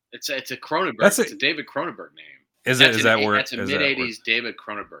name. It's a Cronenberg. It's a David Cronenberg name. That's a mid-'80s David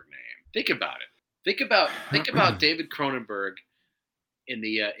Cronenberg name. Think about it. Think about David Cronenberg in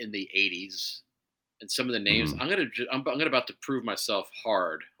the 80s and some of the names. Mm-hmm. I'm about to prove myself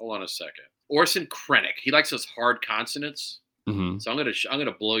hard. Hold on a second. Orson Krennic. He likes those hard consonants. Mm-hmm. So I'm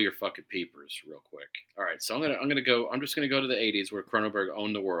gonna blow your fucking peepers real quick. All right. So I'm just gonna go to the 80s where Cronenberg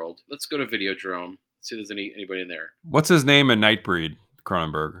owned the world. Let's go to Videodrome. See if there's anybody in there. What's his name in Nightbreed,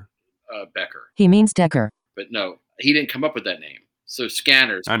 Cronenberg? Becker. He means Decker. But no, he didn't come up with that name. So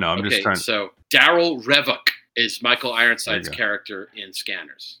Scanners. I know. I'm just trying. So Daryl Revok is Michael Ironside's character in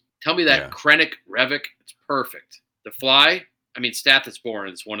Scanners. Tell me that Krennic Revok. It's perfect. The Fly. Stathis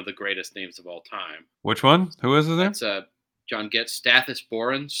Borans is one of the greatest names of all time. Which one? Who is his name? It's John Getz. Stathis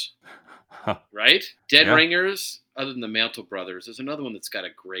Borans. Right? Dead Ringers. Other than the Mantle Brothers, there's another one that's got a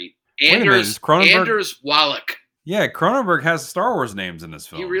great. Anders Wallach. Yeah, Cronenberg has Star Wars names in this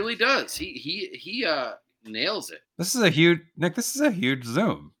film. He really does. He nails it. This is a huge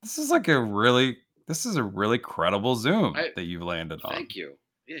zoom. This is a really credible zoom that you've landed on. Thank you.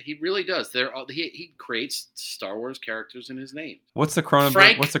 Yeah, he really does. He creates Star Wars characters in his name. What's the Cronenberg?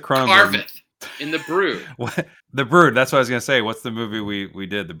 Frank Carveth in The Brood. What? The Brood. That's what I was gonna say. What's the movie we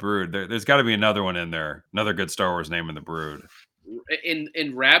did? The Brood. There's got to be another one in there. Another good Star Wars name in The Brood.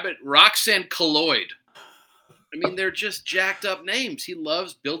 In Rabbit, Roxanne Colloid. I mean, they're just jacked up names. He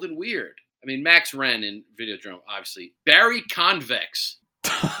loves building weird. I mean, Max Wren in Videodrome, obviously. Barry Convex.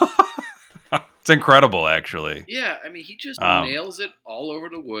 It's incredible, actually. Yeah, I mean, he just nails it all over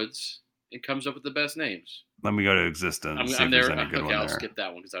the woods and comes up with the best names. Let me go to Existence. I'm there. Okay, I'll skip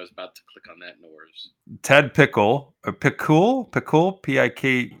that one because I was about to click on that Norse. Ted Pickle, Pickul,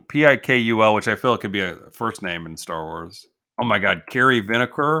 P-I-K-U-L, which I feel could be a first name in Star Wars. Oh my God, Carrie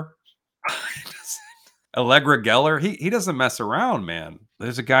Vinegar. Allegra Geller, he doesn't mess around, man.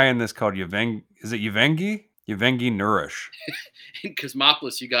 There's a guy in this called Yevgeny. Is it Yevgeny? Yevgeny Nourish. In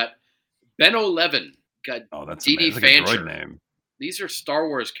Cosmopolis, you got Benno Levin. Got that's Dee Fancher. Name. These are Star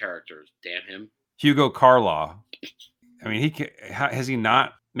Wars characters. Damn him. Hugo Carlaw. I mean, has he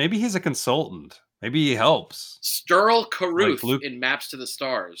not? Maybe he's a consultant. Maybe he helps. Sterl Caruth in Maps to the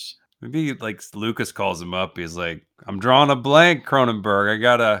Stars. Maybe Lucas calls him up. He's like, I'm drawing a blank, Cronenberg. I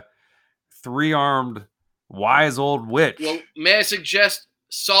got a 3-armed wise old witch. Well, may I suggest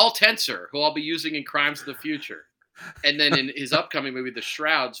Saul Tenser, who I'll be using in Crimes of the Future. And then in his upcoming movie, The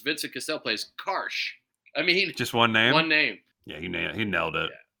Shrouds, Vincent Cassel plays Karsh. I mean, just one name? One name. Yeah, he nailed it.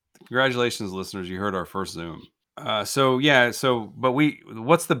 Yeah. Congratulations, listeners. You heard our first Zoom. What's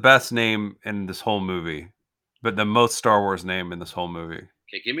the best name in this whole movie? But the most Star Wars name in this whole movie?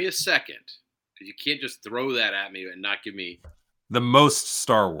 Okay, give me a second. Because you can't just throw that at me and not give me... The most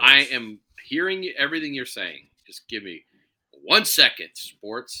Star Wars. I am hearing everything you're saying. Just give me 1 second,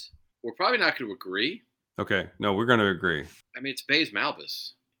 sports. We're probably not going to agree. Okay. No, we're going to agree. I mean, it's Baze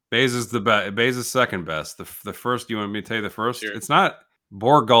Malbus. Baze is the best. Baze is second best. The first, you want me to tell you the first? Sure. It's not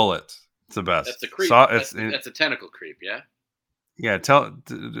Bor Gullet. It's the best. That's the creep. That's a tentacle creep, yeah? Yeah,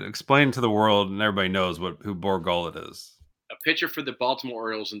 explain to the world, and everybody knows who Bor Gullet is. A pitcher for the Baltimore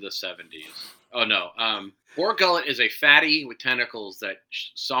Orioles in the 70s. Oh, no. Bor Gullet is a fatty with tentacles that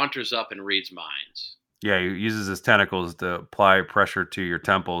saunters up and reads minds. Yeah, he uses his tentacles to apply pressure to your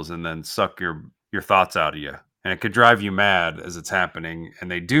temples and then suck your thoughts out of you. And it could drive you mad as it's happening.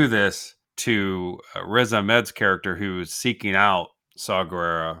 And they do this to Riz Ahmed's character, who is seeking out Saw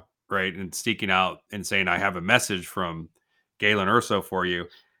Gerrera, right? And seeking out and saying, I have a message from Galen Erso for you.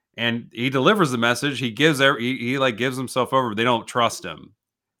 And he delivers the message. He gives himself over, but they don't trust him.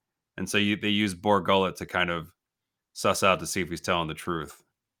 And so they use Bor Gullet to kind of suss out to see if he's telling the truth.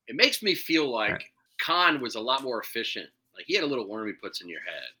 It makes me feel like Khan was a lot more efficient. Like he had a little worm he puts in your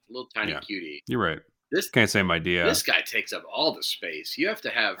head, a little tiny cutie. You're right. This can't same idea. This guy takes up all the space. You have to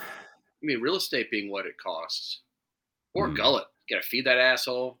have, real estate being what it costs. Bor Gullet, you got to feed that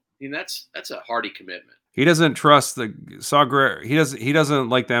asshole. I mean, that's a hearty commitment. He doesn't trust the Saw Gerrera. He doesn't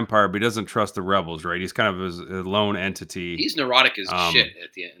like the Empire, but he doesn't trust the rebels, right? He's kind of a lone entity. He's neurotic as shit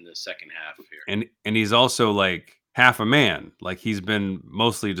in the second half here. And he's also like half a man. Like he's been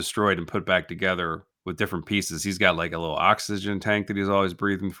mostly destroyed and put back together with different pieces. He's got like a little oxygen tank that he's always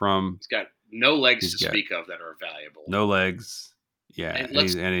breathing from. He's got no legs to speak of that are valuable. No legs. Yeah.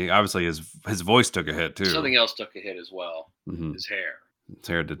 And he obviously his voice took a hit too. Something else took a hit as well. Mm-hmm. His hair. His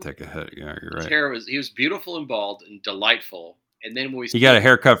hair did take a hit. Yeah, you're right. His hair he was beautiful and bald and delightful. And then when he got a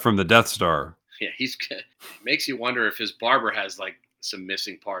haircut from the Death Star. Yeah, it makes you wonder if his barber has like some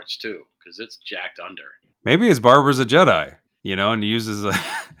missing parts too, because it's jacked under. Maybe his barber's a Jedi, and he uses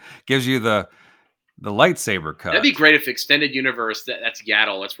gives you the lightsaber cut. That'd be great if Extended Universe. That's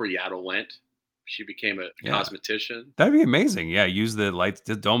Yaddle. That's where Yaddle went. She became a cosmetician. That'd be amazing. Yeah, use the lights.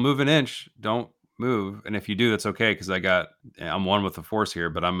 Don't move an inch. Don't move. And if you do, that's okay because I'm one with the Force here.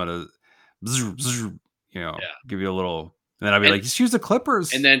 But I'm gonna, give you a little. And then I'd be like, just use the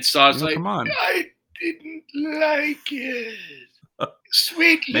clippers. And then Saw's like, come on. I didn't like it.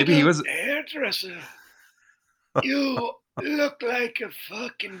 Sweet little hairdresser. You look like a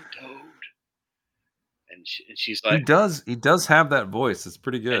fucking toad. And she's like, he does have that voice. It's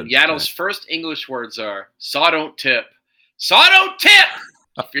pretty good. And Yaddle's first English words are "Saw don't tip, Saw don't tip."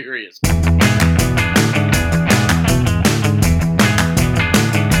 Furious.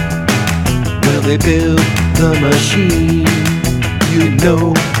 Well, they built the machine. You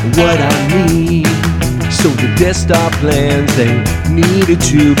know what I mean. So the Death Star plans they needed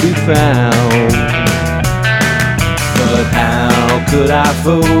to be found. But how could I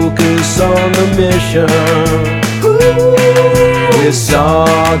focus on the mission with Saw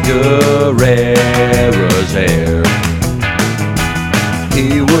Gerrera's hair.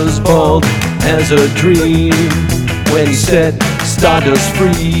 He was bald as a dream when he set Stardust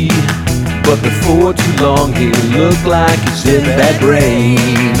free, but before too long he looked like he's in bad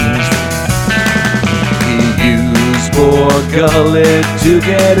brains. He used poor Gullet to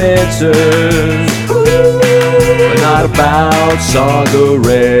get answers, but not about Saw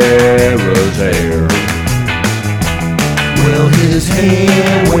Gerrera's hair. Well, his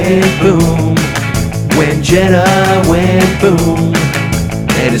hair went boom when Jenna went boom,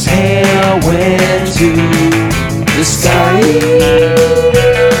 and his hair went to the sky.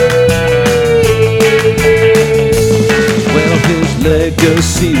 Well, his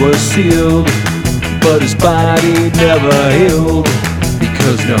legacy was sealed, but his body never healed,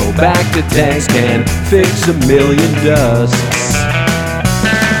 because no Bacta tanks can fix a million dusts.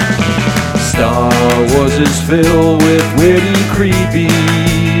 Star Wars is filled with witty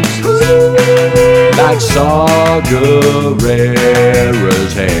creepies, like Saw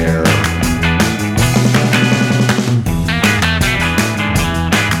Gerrera's hair.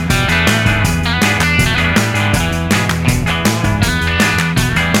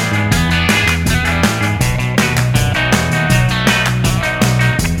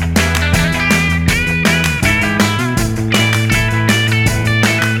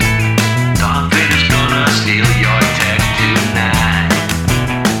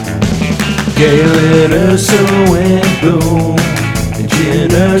 Galen Erso went boom, and Jyn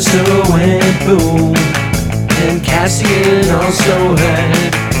Erso went boom, and Cassian also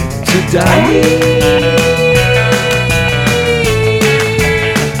had to die.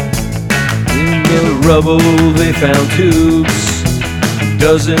 In the rubble they found tubes,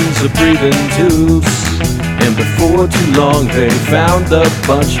 dozens of breathing tubes, and before too long they found a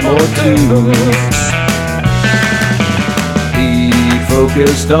bunch more tubes.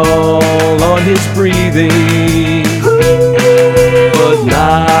 Focused all on his breathing, but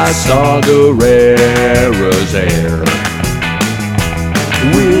not Saw Gerrera's hair.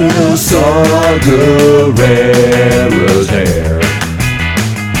 With Saw Gerrera's hair.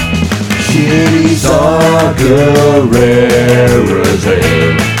 Shitty Saw Gerrera's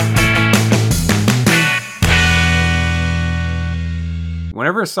hair.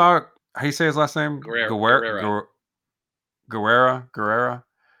 Whenever I saw, how you say his last name? Gerrera.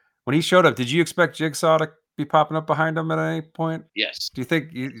 When he showed up, did you expect Jigsaw to be popping up behind him at any point? Yes. Do you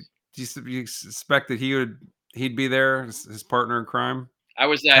think you suspect that he'd be there, his partner in crime? I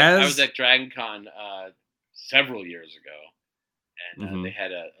was at Dragon Con several years ago, and they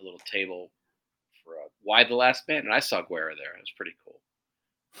had a little table for Why the Last Man, and I saw Guerra there. It was pretty cool.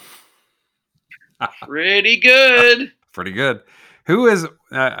 Pretty good. Pretty good. Who is?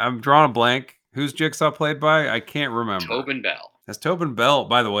 I'm drawing a blank. Who's Jigsaw played by? I can't remember. Tobin Bell. That's Tobin Bell,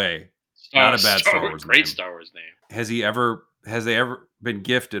 by the way. Not a bad Star Wars great name. Star Wars name. Has they ever been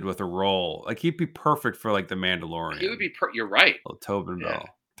gifted with a role? Like, he'd be perfect for like the Mandalorian. He would be. You're right. Oh, Tobin Bell.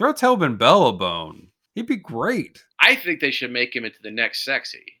 Throw Tobin Bell a bone. He'd be great. I think they should make him into the next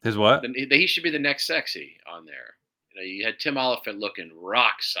sexy. His what? He should be the next sexy on there. You had Tim Oliphant looking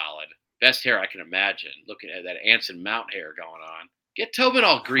rock solid. Best hair I can imagine. Looking at that Anson Mount hair going on. Get Tobin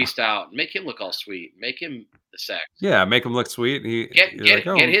all greased out and make him look all sweet. Make him the sex. Yeah, make him look sweet. Get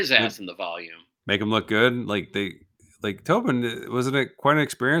his ass in the volume. Make him look good. Like Tobin, wasn't it quite an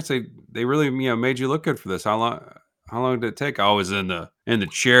experience? They really made you look good for this. How long did it take? I was in the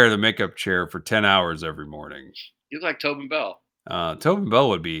chair, the makeup chair, for 10 hours every morning. You look like Tobin Bell. Tobin Bell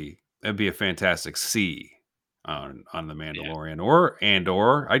would be a fantastic C on the Mandalorian or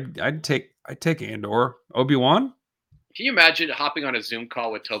Andor. I'd take Andor. Obi-Wan. Can you imagine hopping on a Zoom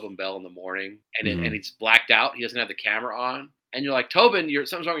call with Tobin Bell in the morning and he's blacked out? He doesn't have the camera on. And you're like, Tobin,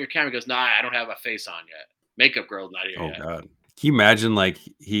 something's wrong with your camera. He goes, nah, I don't have a face on yet. Makeup girl's not here yet. Oh, God. Can you imagine, like,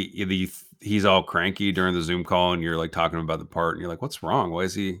 he's all cranky during the Zoom call and you're, like, talking about the part and you're like, what's wrong? Why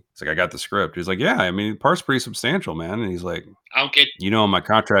is he? It's like, I got the script. He's like, yeah, I mean, the part's pretty substantial, man. And he's like, I don't get... in my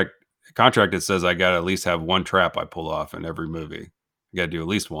contract it says I got to at least have one trap I pull off in every movie. I got to do at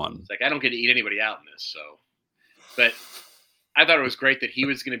least one. It's like, I don't get to eat anybody out in this, so... But... I thought it was great that he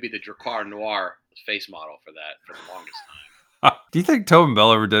was going to be the Drakkar Noir face model for the longest time. Do you think Tobin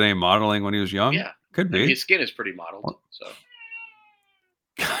Bell ever did any modeling when he was young? Yeah. Could be. His skin is pretty modeled. So.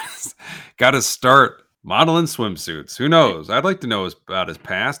 Got to start modeling swimsuits. Who knows? I'd like to know about his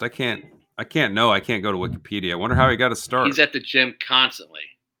past. I can't know. I can't go to Wikipedia. I wonder how he got to start. He's at the gym constantly.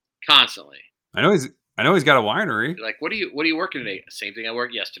 I know he's got a winery. You're like, what are you working today? Same thing I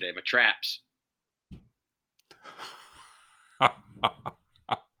worked yesterday. My traps.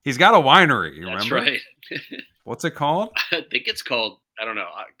 He's got a winery, you That's remember? Right. What's it called? I think it's called, I don't know,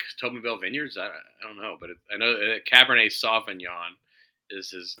 Tobinville Vineyards. I don't know, but I know Cabernet Sauvignon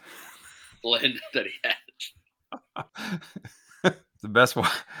is his blend that he has.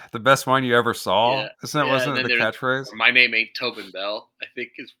 The best wine you ever saw. Yeah. Wasn't it the catchphrase? My name ain't Tobin Bell, I think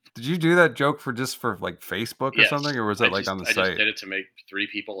is. Did you do that joke for like Facebook or something, or was that on the site? I just did it to make 3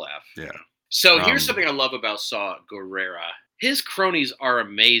 people laugh. Yeah. You know? So here's something I love about Saw Gerrera. His cronies are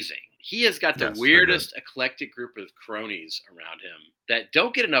amazing. He has got the weirdest eclectic group of cronies around him that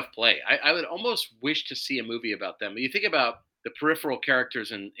don't get enough play. I would almost wish to see a movie about them. You think about the peripheral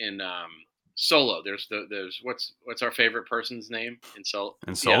characters in Solo. There's what's our favorite person's name in Solo?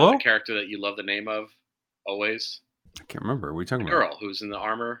 In Solo? Yeah, the character that you love the name of always. I can't remember. What are we talking about? Girl who's in the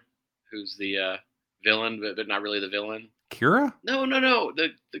armor, who's the villain, but not really the villain. Kira? No.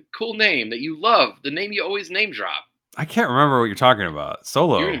 The cool name that you love. The name you always name drop. I can't remember what you're talking about.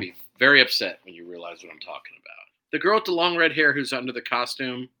 Solo. You're going to be very upset when you realize what I'm talking about. The girl with the long red hair who's under the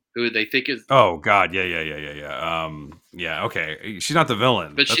costume, who they think is... Oh, God. Yeah. Yeah, okay. She's not the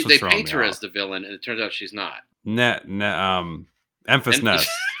villain. But they paint her as the villain, and it turns out she's not. Emphas Nest.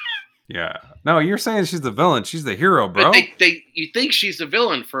 Yeah. No, you're saying she's the villain. She's the hero, bro. But you think she's the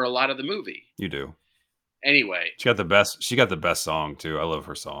villain for a lot of the movie. You do. Anyway. She got the best song, too. I love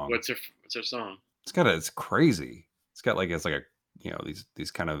her song. What's her song? It's crazy. It's got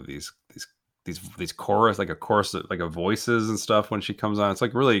these chorus, like a chorus, like a voices and stuff when she comes on. It's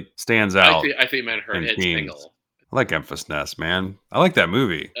like really stands out. I think meant her hit single. I like Emphas Nest, man. I like that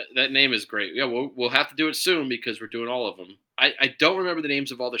movie. That name is great. Yeah, we'll have to do it soon because we're doing all of them. I don't remember the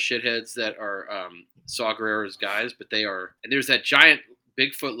names of all the shitheads that are Saw Gerrera's guys, but they are. And there's that giant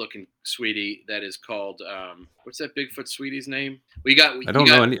Bigfoot-looking sweetie that is called what's that Bigfoot sweetie's name? I don't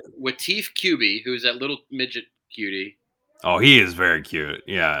know any. Latif Cuby, who's that little midget cutie. Oh, he is very cute.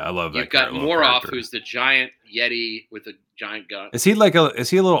 Yeah, I love that. You've got Moroff, who's the giant Yeti with a giant gun. Is he a little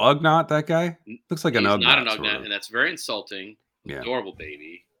Ugnaught, that guy? Looks like an Ugnaught. He's not an Ugnaught, and that's very insulting. Yeah. Adorable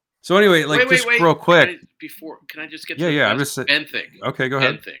baby. So anyway, wait, real quick. Can I just get to I'm just Benthic. Okay, go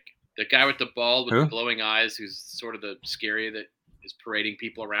ahead. Benthic. The guy with the bald with the glowing eyes who's sort of the scary that is parading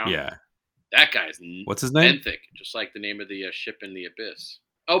people around. Yeah. That guy's what's his name? Benthic, just like the name of the ship in the abyss.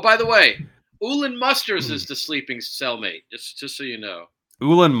 Oh, by the way, Ulan Musters is the sleeping cellmate, just so you know.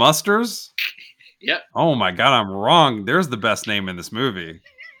 Ulan Musters? Yep. Oh my God, I'm wrong. There's the best name in this movie.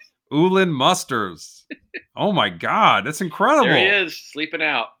 Ulan Musters. Oh my God, that's incredible. There he is, sleeping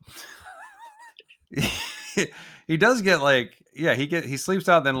out. He does get he sleeps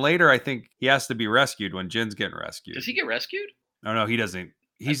out. Then later, I think he has to be rescued when Jin's getting rescued. Does he get rescued? No, he doesn't.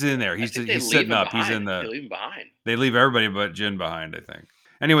 He's in there. He's sitting up. He's in the. They leave him behind. They leave everybody but Jin behind, I think.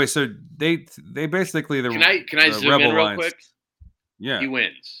 Anyway, so they basically Can I zoom in real quick? Yeah. He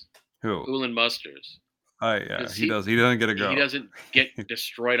wins. Who? Ulan Musters. Yeah, he does. He doesn't get a go. He doesn't get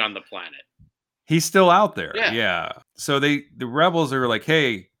destroyed on the planet. He's still out there. Yeah. So the rebels are like,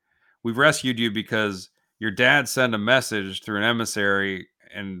 hey, we've rescued you because your dad sent a message through an emissary,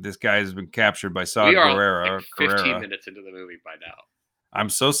 and this guy has been captured by Saw Gerrera. We are 15 minutes into the movie by now. I'm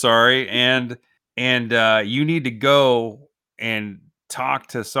so sorry, and you need to go and talk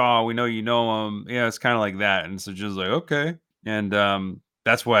to Saw. We know you know him. Yeah, it's kind of like that. And so Jin's like, okay, and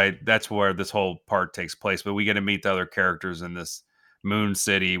that's where this whole part takes place. But we get to meet the other characters in this moon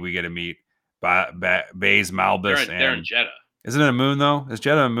city. We get to meet Baze Malbus. They're in Jeddah. Isn't it a moon though? Is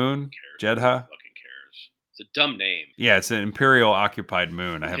Jeddah a moon? Jeddah. It's a dumb name. Yeah, it's an Imperial occupied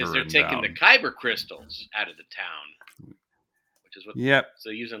moon. Because they're taking the Kyber crystals out of the town, which is what. Yep.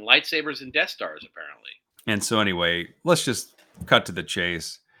 So using lightsabers and Death Stars apparently. And so anyway, let's just cut to the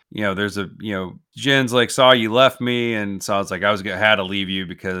chase. There's Jin's like, Saw, you left me, and Saw's like, had to leave you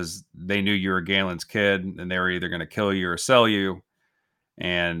because they knew you were Galen's kid, and they were either going to kill you or sell you,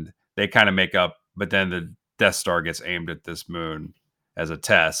 and they kind of make up. But then the Death Star gets aimed at this moon as a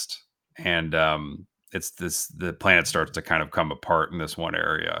test, and the planet starts to kind of come apart in this one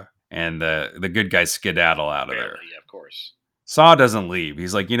area, and the good guys skedaddle out of there. Yeah, of course. Saw doesn't leave.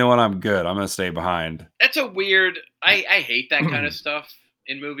 He's like, you know what? I'm good. I'm going to stay behind. That's a weird. I hate that kind of stuff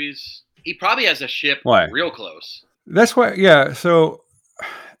in movies. He probably has a ship real close. That's why. Yeah. So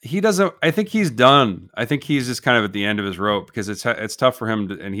he doesn't. I think he's done. I think he's just kind of at the end of his rope because it's tough for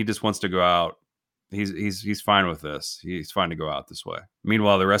him and he just wants to go out. He's fine with this. He's fine to go out this way.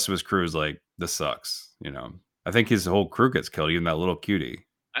 Meanwhile, the rest of his crew is like, this sucks. I think his whole crew gets killed, even that little cutie.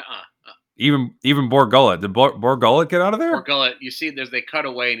 Even Bor Gullet. Did Bor Gullet get out of there? Bor Gullet, you see, they cut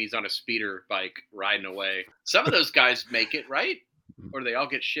away and he's on a speeder bike riding away. Some of those guys make it, right? Or do they all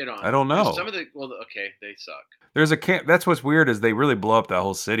get shit on? I don't know. Some of they suck. That's what's weird is they really blow up that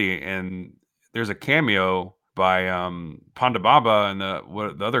whole city, and there's a cameo by Ponda Baba and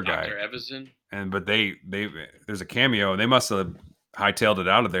the other guy. Dr. Evazan. But they there's a cameo, and they must have hightailed it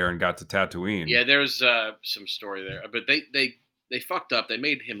out of there and got to Tatooine. Yeah, there's some story there, but they fucked up. They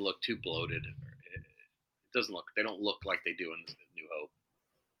made him look too bloated. It doesn't look. They don't look like they do in New Hope.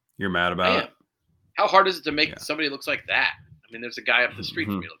 You're mad about it? How hard is it to make somebody looks like that? I mean, there's a guy up the street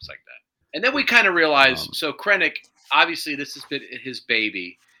from me who looks like that. And then we kind of realize, so Krennic, obviously this has been his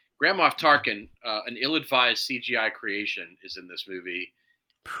baby. Grand Moff Tarkin, an ill-advised CGI creation, is in this movie,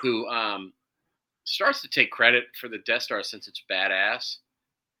 who starts to take credit for the Death Star since it's badass.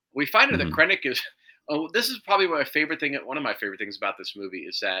 We find out that Krennic is. Oh, this is probably one of my favorite things about this movie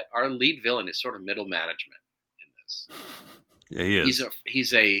is that our lead villain is sort of middle management in this. Yeah, he is.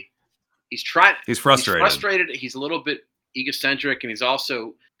 He's frustrated. He's frustrated. He's a little bit egocentric, and he's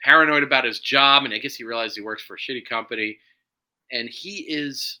also paranoid about his job. And I guess he realized he works for a shitty company, and he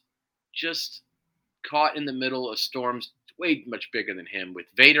is just caught in the middle of storms way much bigger than him. With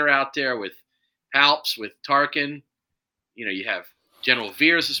Vader out there, with Palps, with Tarkin, you have General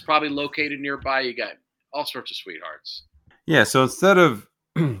Veers is probably located nearby. You got all sorts of sweethearts. Yeah, so instead of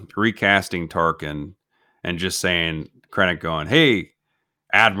recasting Tarkin and just saying Krennic going, "Hey,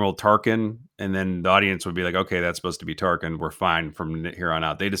 Admiral Tarkin," and then the audience would be like, "Okay, that's supposed to be Tarkin. We're fine from here on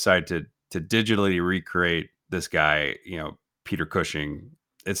out." They decided to digitally recreate this guy, Peter Cushing.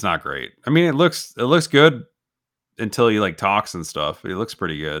 It's not great. I mean, it looks good until he talks and stuff. It looks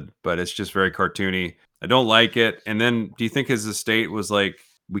pretty good, but it's just very cartoony. I don't like it. And then, do you think his estate was like,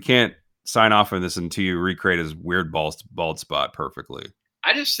 "We can't sign off on this until you recreate his weird bald spot perfectly"?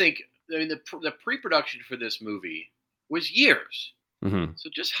 I just think, the pre-production for this movie was years. Mm-hmm. So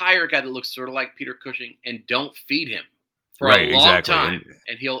just hire a guy that looks sort of like Peter Cushing and don't feed him for a long time,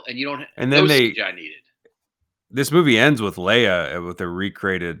 and you don't. And then CGI needed. This movie ends with Leia with a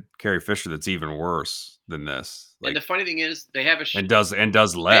recreated Carrie Fisher that's even worse than this. And the funny thing is, they have a and does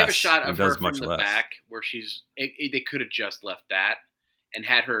less. They have a shot of her from the back where they could have just left that and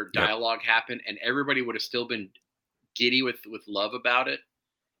had her dialogue happen, and everybody would have still been giddy with love about it.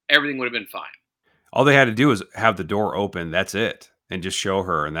 Everything would have been fine. All they had to do was have the door open. That's it. And just show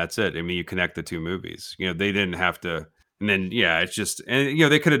her, and that's it. I mean, you connect the two movies. They didn't have to. And then, it's just, and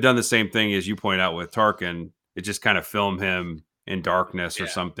they could have done the same thing as you point out with Tarkin. It just kind of film him in darkness or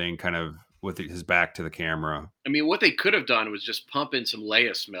something, kind of with his back to the camera. I mean, what they could have done was just pump in some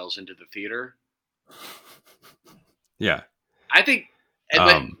Leia smells into the theater. Yeah, I think.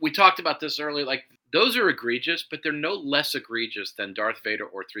 And we talked about this earlier. Like, those are egregious, but they're no less egregious than Darth Vader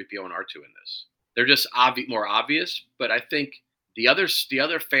or 3PO and R2 in this. They're just more obvious, but I think. The other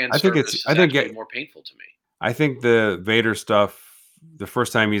fan service is actually more painful to me. I think the Vader stuff, the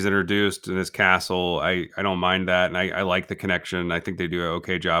first time he's introduced in his castle, I don't mind that, and I like the connection. I think they do an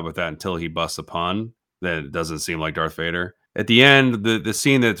okay job with that until he busts a pun. Then it doesn't seem like Darth Vader. At the end, the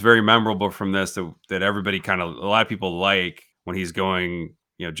scene that's very memorable from this that everybody a lot of people like when he's going,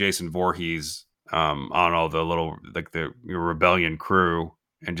 Jason Voorhees on all the little the rebellion crew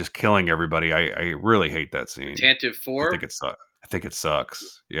and just killing everybody. I really hate that scene. Tantive 4? I think it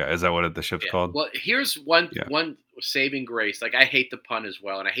sucks. Yeah, is that what the ship's called? Well, here's one saving grace. Like, I hate the pun as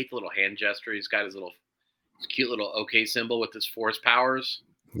well, and I hate the little hand gesture. He's got his cute little OK symbol with his force powers.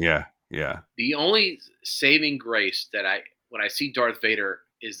 Yeah. The only saving grace that when I see Darth Vader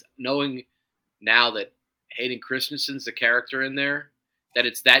is knowing now that Hayden Christensen's the character in there, that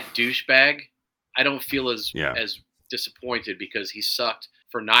it's that douchebag. I don't feel as disappointed because he sucked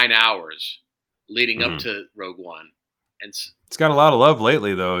for 9 hours leading up to Rogue One. And it's got a lot of love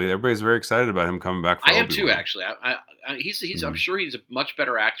lately, though. Everybody's very excited about him coming back. I am too, actually. I'm sure he's a much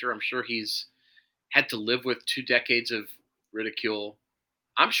better actor. I'm sure he's had to live with 2 decades of ridicule.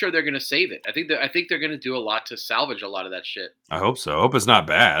 I'm sure they're going to save it. I think they're going to do a lot to salvage a lot of that shit. I hope so. I hope it's not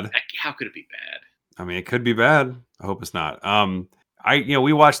bad. How could it be bad? I mean, it could be bad. I hope it's not.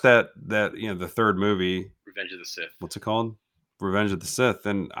 We watched that the third movie, Revenge of the Sith. What's it called? Revenge of the Sith,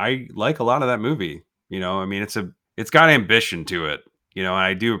 and I like a lot of that movie. I mean, it's got ambition to it, and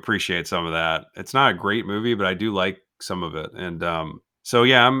I do appreciate some of that. It's not a great movie, but I do like some of it. And so,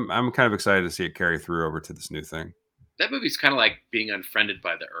 yeah, I'm kind of excited to see it carry through over to this new thing. That movie's kind of like being unfriended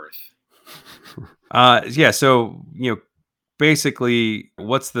by the Earth. Yeah. So, basically,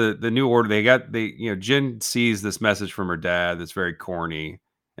 what's the new order? Jyn sees this message from her dad that's very corny,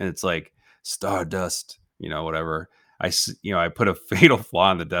 and it's like Stardust, whatever. I put a fatal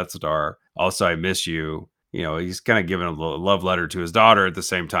flaw in the Death Star. Also, I miss you. He's kind of giving a love letter to his daughter at the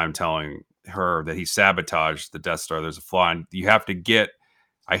same time telling her that he sabotaged the Death Star. There's a flaw, and you have to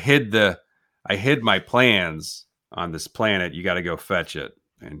I hid my plans on this planet. You got to go fetch it.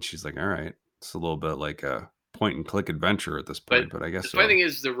 And she's like, all right. It's a little bit like point and click adventure at this point, but I guess the so. funny thing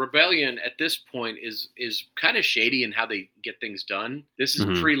is the rebellion at this point is kind of shady in how they get things done. This is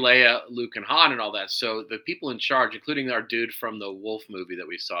pre-Leia, Luke, and Han and all that. So the people in charge, including our dude from the Wolf movie that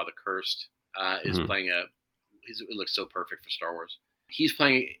we saw, The Cursed, is playing it looks so perfect for Star Wars. He's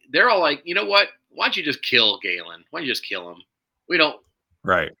playing. They're all like, you know what? Why don't you just kill Galen? Why don't you just kill him? We don't.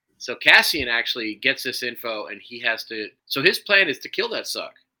 Right. So Cassian actually gets this info, and he has to. So his plan is to kill that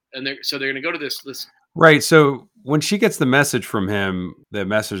suck, and they're going to go to this. Right. So when she gets the message from him, the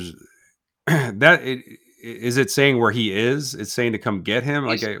message is it saying where he is? It's saying to come get him.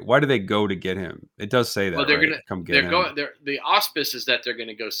 Like, why do they go to get him? It does say that. Well, they're right? gonna come get him. The auspice is that they're going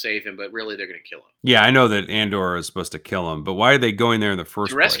to go save him, but really they're going to kill him. Yeah, I know that Andor is supposed to kill him, but why are they going there in the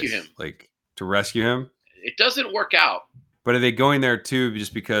first place? To rescue him. Like to rescue him. It doesn't work out. But are they going there too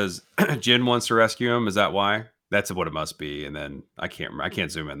just because Jyn wants to rescue him? Is that why? That's what it must be. And then I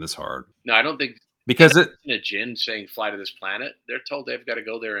can't zoom in this hard. No, I don't think because it a Jyn saying fly to this planet. They're told they've got to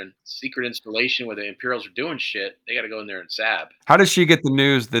go there in secret installation where the Imperials are doing shit. They got to go in there and sab. How does she get the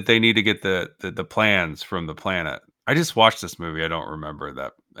news that they need to get the plans from the planet? I just watched this movie. I don't remember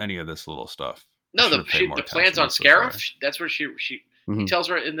that any of this little stuff. No, the plans on Scarif. That's where she he tells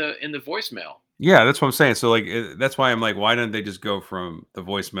her in the voicemail. Yeah, that's what I'm saying. So like that's why I'm like, why didn't they just go from the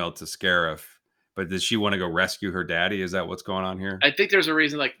voicemail to Scarif? But does she want to go rescue her daddy? Is that what's going on here? I think there's a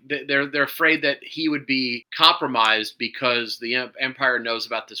reason. Like they're afraid that he would be compromised because the Empire knows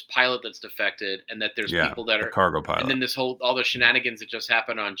about this pilot that's defected, and that there's people that are cargo pilot. And then all the shenanigans that just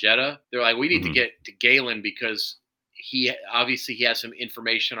happened on Jeddah. They're like, we need to get to Galen because he has some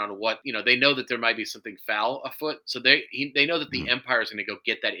information on what They know that there might be something foul afoot, so they know that the Empire is going to go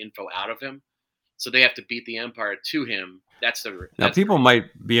get that info out of him. So they have to beat the Empire to him. Now people might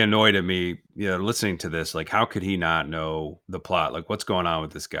be annoyed at me, listening to this. Like, how could he not know the plot? Like, what's going on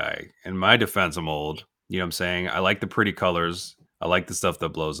with this guy? In my defense, I'm old. You know what I'm saying? I like the pretty colors. I like the stuff that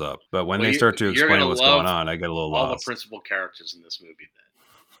blows up. But when they start to explain what's going on, I get a little lost. All the principal characters in this movie.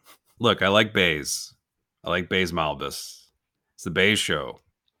 Then look, I like Baze. I like Baze Malbus. It's the Baze show.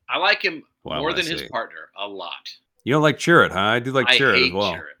 I like him more than his partner a lot. You don't like Chirrut, huh? I do like Chirrut as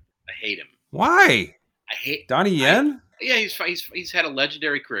well. Chirrut. I hate him. Why? I hate Donnie Yen. Yeah, he's had a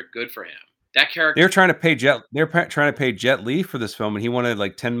legendary career. Good for him. That character. They're trying to pay Jet Li for this film, and he wanted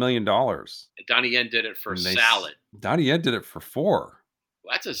like $10 million. Donnie Yen did it for salad. Donnie Yen did it for $4. Well,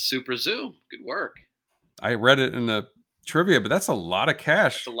 that's a super zoom. Good work. I read it in the trivia, but that's a lot of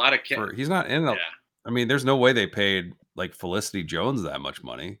cash. That's a lot of cash. He's not in. I mean, there's no way they paid like Felicity Jones that much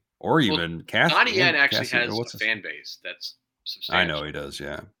money, or even Cassie. Donnie Yen actually has a fan base that's substantial. I know he does.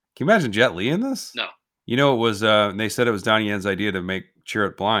 Yeah. Can you imagine Jet Li in this? No. It was. They said it was Donnie Yen's idea to make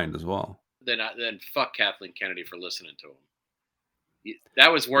Chirrut blind as well. Then fuck Kathleen Kennedy for listening to him.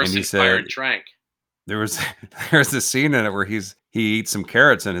 That was worse than Fire and Trank. There's this scene in it where he eats some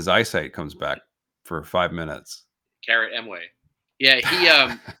carrots and his eyesight comes back for 5 minutes. Carrot Emway. Yeah, he.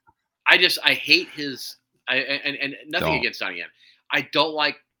 I hate his. And nothing against Donnie Yen. I don't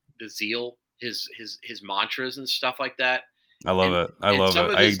like the zeal, his mantras and stuff like that. I love it. I love it.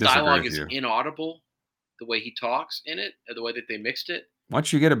 Some of his dialogue is inaudible. The way he talks in it, or the way that they mixed it. Why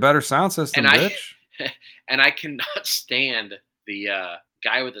don't you get a better sound system, bitch? And I cannot stand the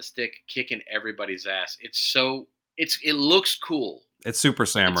guy with a stick kicking everybody's ass. It looks cool. It's super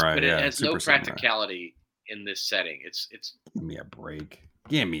samurai, but yeah. It has no practicality in this setting. It's. Give me a break.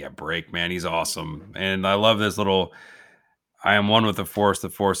 Give me a break, man. He's awesome, and I love this little. I am one with the Force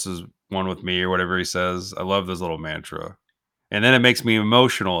is one with me, or whatever he says. I love this little mantra, and then it makes me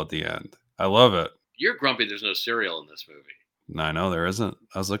emotional at the end. I love it. You're grumpy there's no cereal in this movie. No, I know there isn't.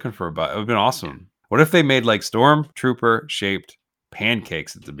 I was looking for it would have been awesome. What if they made like Stormtrooper shaped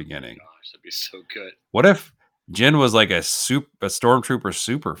pancakes at the beginning? Gosh, that'd be so good. What if Jyn was like a Stormtrooper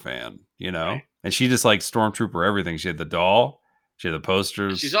super fan, right. And she just like Stormtrooper everything. She had the doll, she had the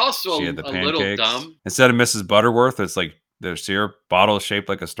posters. She's also she had the pancakes. Little dumb. Instead of Mrs. Butterworth, it's like the syrup bottle shaped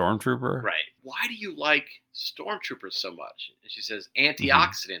like a Stormtrooper. Right. Why do you like Stormtroopers so much? And she says,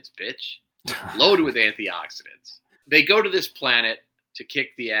 antioxidants, bitch. Loaded with antioxidants. They go to this planet to kick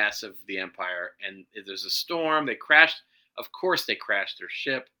the ass of the Empire, and there's a storm. They crash. Of course, they crash their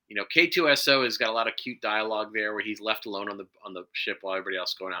ship. K2SO has got a lot of cute dialogue there, where he's left alone on the ship while everybody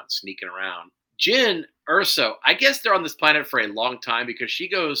else is going out and sneaking around. Jyn Erso, I guess they're on this planet for a long time because she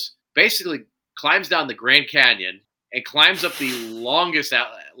climbs down the Grand Canyon and climbs up the longest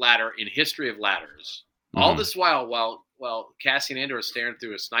ladder in history of ladders. Mm-hmm. All this while Cassian Andor is staring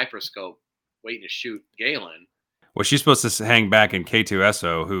through a sniper scope, waiting to shoot Galen. Well, she's supposed to hang back, in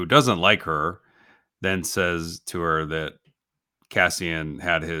K2SO, who doesn't like her, then says to her that Cassian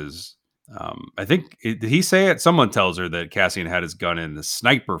had his I think did he say it? Someone tells her that Cassian had his gun in the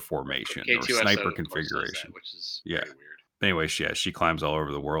sniper formation or K2SO, sniper of course, says configuration. that, which is Yeah. very weird. Anyway, she climbs all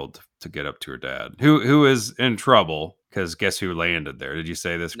over the world to get up to her dad, who is in trouble because guess who landed there? Did you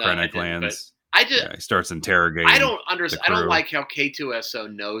say this? No, I Krennic didn't, but lands. I just Yeah, he starts interrogating. I don't understand. I don't crew. like how K2SO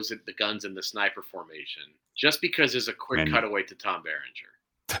knows that the gun's in the sniper formation just because there's a quick And- cutaway to Tom Berenger.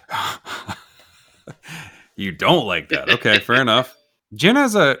 You don't like that. Okay, fair enough. Jen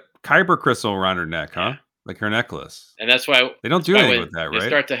has a Kyber crystal around her neck, huh? Yeah. Like her necklace. And that's why They don't that's do why anything when with that, they right?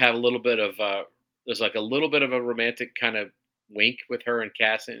 start to have a little bit of there's like a little bit of a romantic kind of wink with her and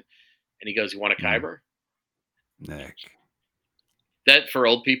Cassian, and he goes, "You want a Mm. Kyber?" Nick. That for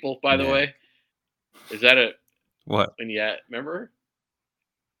old people, by the Yeah. way. Is that a What? when you remember?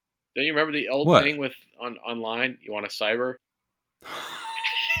 Don't you remember the old What? thing with online? You want a cyber?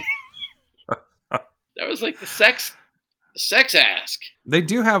 That was like the sex ask. They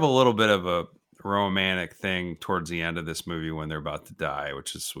do have a little bit of a romantic thing towards the end of this movie when they're about to die,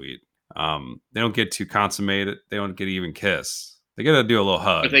 which is sweet. They don't get to consummate it. They don't get to even kiss. They got to do a little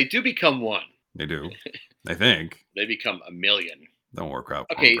hug. But they do become one. They do. I think. They become a million. Don't work out.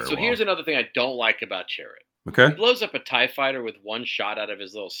 for Okay, them so very here's well. another thing I don't like about Chirrut. Okay. He blows up a TIE fighter with one shot out of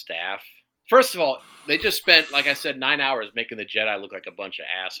his little staff. First of all, they just spent, like I said, 9 hours making the Jedi look like a bunch of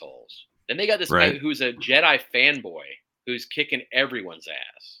assholes. Then they got this guy Right. who's a Jedi fanboy who's kicking everyone's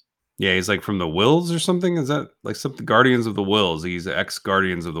ass. Yeah, he's like from the Wills or something. Is that like something Guardians of the Wills? He's ex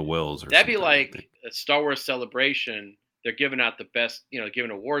Guardians of the Wills. Or That'd be something, I like think. a Star Wars Celebration. They're giving out the best,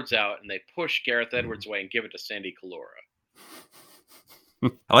 giving awards out, and they push Gareth Edwards away and give it to Sandy Kalora.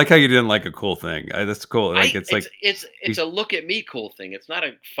 I like how you didn't like a cool thing. That's cool. Like It's a look at me cool thing. It's not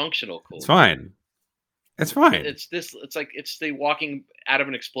a functional cool. it's thing. fine. It's fine. It's the walking out of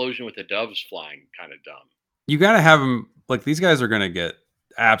an explosion with the doves flying kind of dumb. You got to have them. Like these guys are gonna get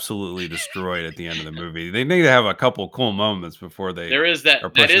absolutely destroyed at the end of the movie. They need to have a couple cool moments before they. There is that. are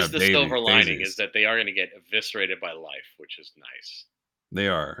That pushing is up the silver lining is that they are going to get eviscerated by life, which is nice. They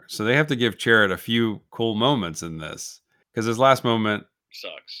are. So they have to give Chirrut a few cool moments in this because his last moment,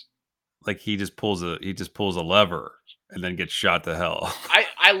 Sucks. like he just pulls a lever and then gets shot to hell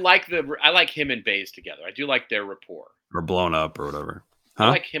I like him and Baze together. I do like their rapport. or blown up or whatever. I Huh?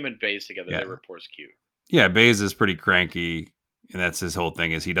 like him and Baze together. Yeah. Their rapport's cute. Yeah, Baze is pretty cranky, and that's his whole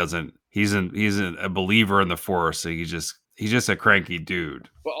thing. Is he's a believer in the Force, so he's just a cranky dude.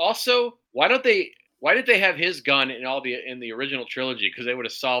 But also, why did they have his gun in the original trilogy? Because they would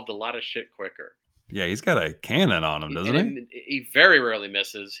have solved a lot of shit quicker. Yeah, he's got a cannon on him, doesn't he? And he very rarely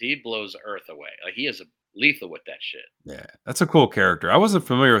misses. He blows Earth away. Like he is lethal with that shit. Yeah, that's a cool character. I wasn't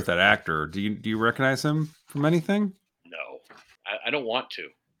familiar with that actor. Do you recognize him from anything? No, I don't want to.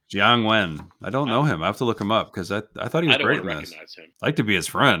 Jiang Wen. I don't know him. I have to look him up because I thought he was I don't great want in to this. recognize him. I'd like to be his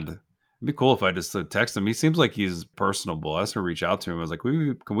friend. It'd be cool if I just text him. He seems like he's personable. I was gonna reach out to him. I was like,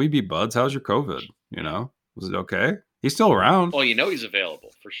 can we be buds? How's your COVID? Was it okay? He's still around. Well, he's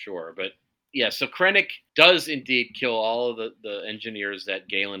available for sure. But yeah, so Krennic does indeed kill all of the engineers that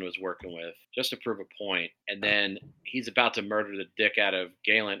Galen was working with just to prove a point. And then he's about to murder the dick out of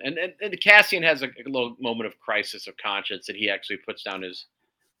Galen. And Cassian has a little moment of crisis of conscience that he actually puts down his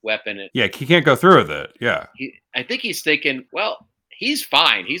weapon. Yeah, he can't go through with it. Yeah. I think he's thinking, well, he's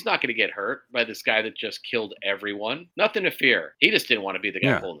fine. He's not going to get hurt by this guy that just killed everyone. Nothing to fear. He just didn't want to be the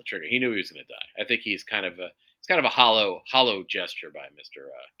guy pulling the trigger. He knew he was going to die. I think he's kind of a hollow gesture by Mr.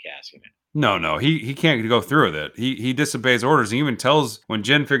 Cassian. No, he can't go through with it. He disobeys orders. He even tells when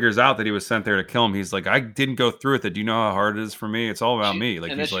Jin figures out that he was sent there to kill him. He's like, I didn't go through with it. Do you know how hard it is for me? It's all about me.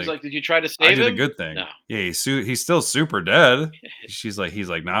 Like and then he's she's like, did you try to save I him? did a good thing. No. Yeah, he's still super dead. He's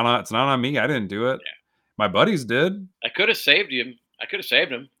like, no, it's not on me. I didn't do it. Yeah. My buddies did. I could have saved him. I could have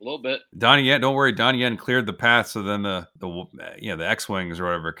saved him a little bit. Donnie Yen, don't worry. Donnie Yen cleared the path, so then the X-wings or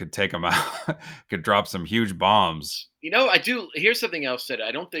whatever could take him out, could drop some huge bombs. Here's something else that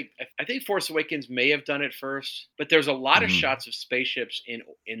I don't think. I think Force Awakens may have done it first, but there's a lot of shots of spaceships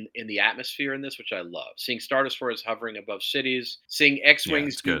in the atmosphere in this, which I love. Seeing Star Destroyers hovering above cities, seeing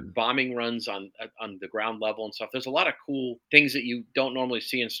X-wings do bombing runs on the ground level and stuff. There's a lot of cool things that you don't normally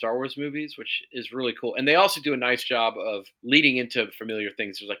see in Star Wars movies, which is really cool. And they also do a nice job of leading into familiar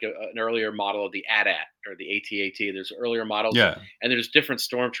things. There's like an earlier model of the AT-AT or the AT-AT. There's earlier models, and there's different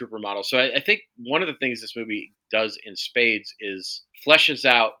Stormtrooper models. So I think one of the things this movie does in spades is fleshes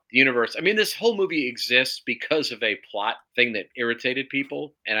out the universe. I mean, this whole movie exists because of a plot thing that irritated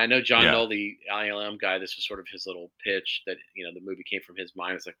people. And I know John Knoll, the ILM guy, this was sort of his little pitch that, the movie came from his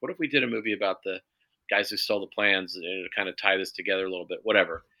mind. It's like, what if we did a movie about the guys who stole the plans and to kind of tie this together a little bit,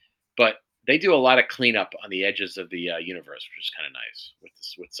 whatever. But They do a lot of cleanup on the edges of the universe, which is kind of nice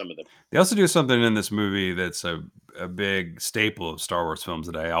with some of the. They also do something in this movie that's a big staple of Star Wars films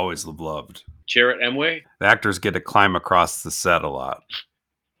that I always have loved. Jarrett Emway? The actors get to climb across the set a lot.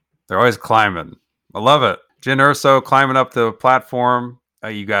 They're always climbing. I love it. Jyn Erso climbing up the platform.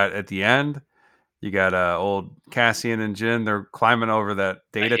 You got at the end, you got old Cassian and Jyn. They're climbing over that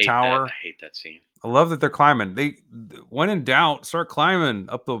data tower. I hate that scene. I love that they're climbing. They, when in doubt, start climbing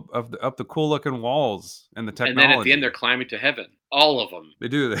up the cool looking walls and the technology. And then at the end, they're climbing to heaven. All of them. They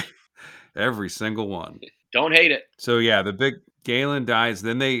do. Every single one. Don't hate it. So yeah, the big Galen dies.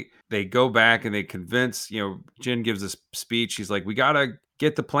 Then they go back and they convince, Jyn gives this speech. He's like, we got to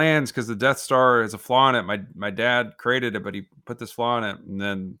get the plans because the Death Star has a flaw in it. My dad created it, but he put this flaw in it. And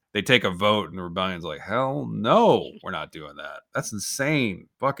then they take a vote and the rebellion's like, hell no, we're not doing that. That's insane.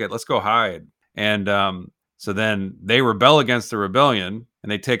 Fuck it. Let's go hide. And so then they rebel against the rebellion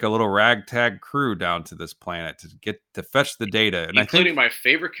and they take a little ragtag crew down to this planet to fetch the data. And including my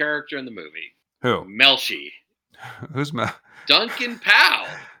favorite character in the movie. Who? Melshi. Who's Duncan Powell.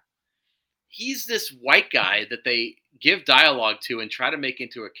 He's this white guy that they give dialogue to and try to make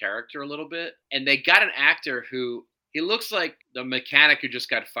into a character a little bit. And they got an actor who, he looks like the mechanic who just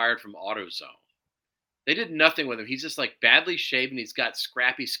got fired from AutoZone. They did nothing with him. He's just like badly shaven. He's got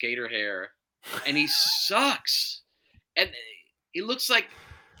scrappy skater hair and he sucks. And it looks like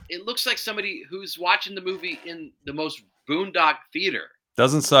somebody who's watching the movie in the most boondock theater.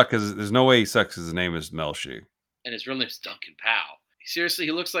 Doesn't suck because there's no way he sucks because his name is Melshi. And his real name is Duncan Powell. Seriously,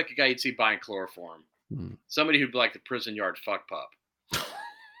 he looks like a guy you'd see buying chloroform. Somebody who'd be like the prison yard fuck pup.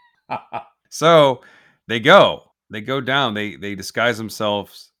 So they go down. They disguise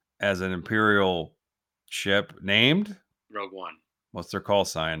themselves as an Imperial ship named Rogue One. What's their call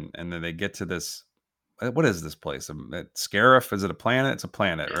sign? And then they get to this. What is this place? Scarif? Is it a planet? It's a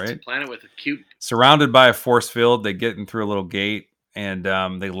planet, right? It's a planet with a cute. Surrounded by a force field. They get in through a little gate and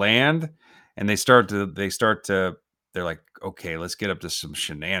they land and they start to. They're like, okay, let's get up to some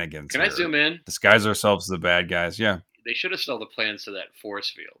shenanigans. Can I zoom in? Disguise ourselves as the bad guys. Yeah. They should have sold the plans to that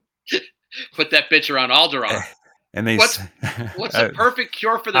force field. Put that bitch around Alderaan. And they what's the perfect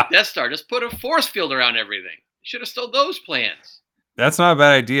cure for the Death Star? Just put a force field around everything. Should have stole those plans. That's not a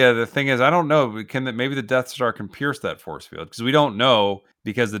bad idea. The thing is, I don't know. Maybe the Death Star can pierce that force field because we don't know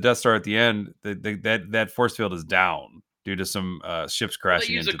because the Death Star at the end, that force field is down due to some ships crashing.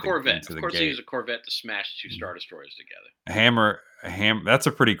 They use a Corvette. Of course, gate. They use a Corvette to smash 2 Star Destroyers together. That's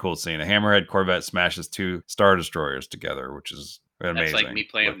a pretty cool scene. A Hammerhead Corvette smashes 2 Star Destroyers together, which is amazing. That's like me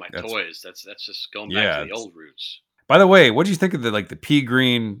playing with my toys. That's just going back to the old roots. By the way, what do you think of the pea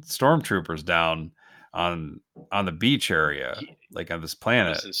green stormtroopers down on the beach area, like on this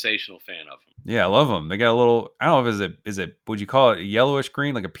planet? I'm a sensational fan of them. Yeah, I love them. They got a little. I don't know if is it. Would you call it a yellowish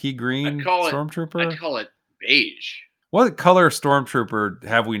green, like a pea green stormtrooper? I'd call it beige. What color stormtrooper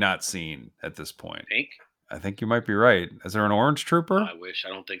have we not seen at this point? Pink. I think you might be right. Is there an orange trooper? I wish. I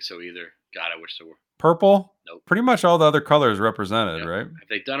don't think so either. God, I wish there were. Purple? Nope. Pretty much all the other colors represented, right? Have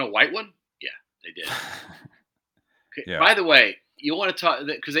they done a white one? Yeah, they did. Yeah. By the way, you want to talk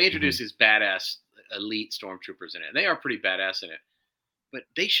because they introduced these badass elite stormtroopers in it, and they are pretty badass in it. But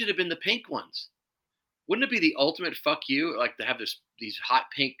they should have been the pink ones. Wouldn't it be the ultimate fuck you, like to have these hot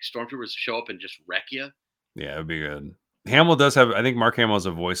pink stormtroopers show up and just wreck you? Yeah, it'd be good. Hamill does have. I think Mark Hamill has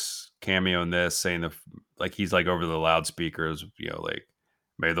a voice cameo in this, saying he's like over the loudspeakers, like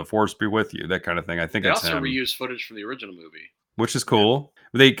 "May the Force be with you," that kind of thing. I think they that's also him. reused footage from the original movie, which is cool.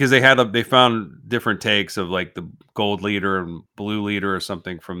 Because they found different takes of like the gold leader and blue leader or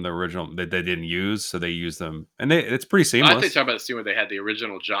something from the original that they didn't use, so they used them, and it's pretty seamless. I think talking about the scene where they had the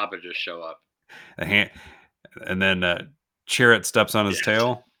original Jabba just show up, and then Chirrut steps on his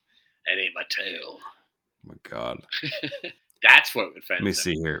tail. That ain't my tail. Oh my God. That's what would offend. Let me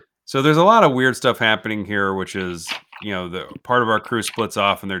see here. So there's a lot of weird stuff happening here, which is, the part of our crew splits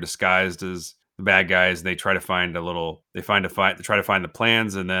off and they're disguised as the bad guys. And they try to find they try to find the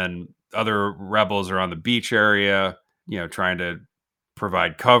plans. And then other rebels are on the beach area, trying to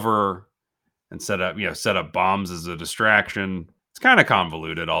provide cover and set up bombs as a distraction. It's kind of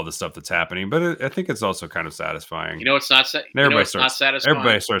convoluted, all the stuff that's happening, but I think it's also kind of satisfying. It's not satisfying. Everybody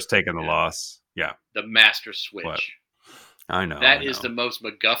starts taking the loss. Yeah. The master switch. What? I know. That is the most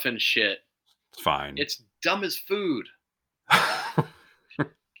MacGuffin shit. It's fine. It's dumb as food. Got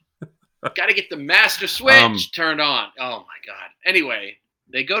to get the master switch turned on. Oh my God. Anyway,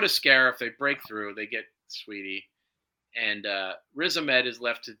 they go to Scarif. They break through. They get Sweetie. And Riz Ahmed is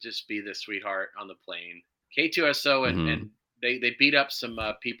left to just be the sweetheart on the plane. K2SO and they beat up some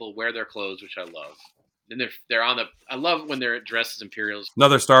people, wear their clothes, which I love. And they're on the. I love when they're dressed as Imperials.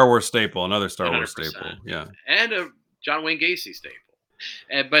 Another Star Wars staple. 100%. Yeah. And a John Wayne Gacy staple.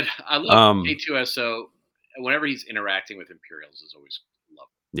 But I love K2SO. Whenever he's interacting with Imperials, is always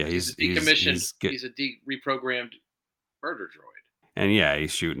lovely. Yeah, he's decommissioned. He's a reprogrammed murder droid. And yeah,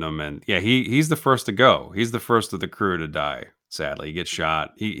 he's shooting them, and yeah, he's the first to go. He's the first of the crew to die. Sadly, he gets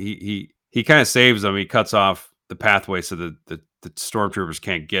shot. He kind of saves them. He cuts off the pathway so the stormtroopers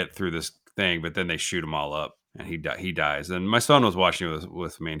can't get through this thing, but then they shoot him all up, and he dies. And my son was watching it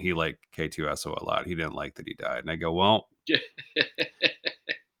with me, and he liked K2SO a lot. He didn't like that he died, and I go, well.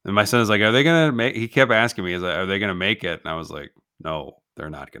 And my son is like, are they gonna make? He kept asking me, are they gonna make it? And I was like, no, they're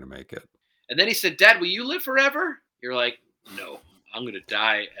not gonna make it. And then he said, Dad, will you live forever? You're like, no, I'm gonna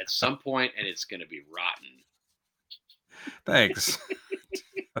die at some point, and it's gonna be rotten. Thanks.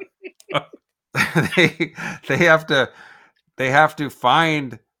 they have to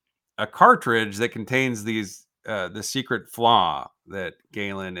find a cartridge that contains these the secret flaw that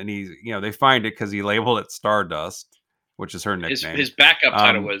Galen, and they find it because he labeled it Stardust, which is her nickname. His backup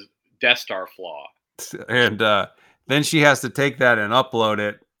title was Death Star Flaw. And then she has to take that and upload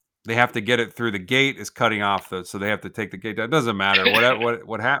it. They have to get it through the gate is cutting off so they have to take the gate down. It doesn't matter.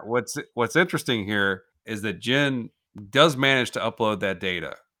 What's interesting here is that Jyn does manage to upload that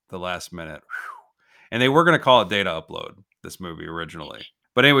data the last minute. And they were going to call it data upload, this movie originally.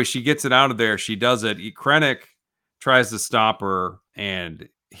 But anyway, she gets it out of there. She does it. Krennic tries to stop her, and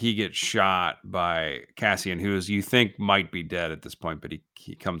he gets shot by Cassian, who is you think might be dead at this point, but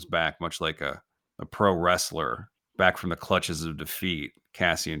he comes back much like a pro wrestler back from the clutches of defeat.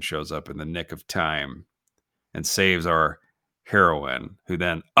 Cassian shows up in the nick of time and saves our heroine, who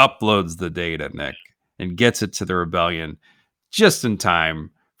then uploads the data, Nick, and gets it to the rebellion just in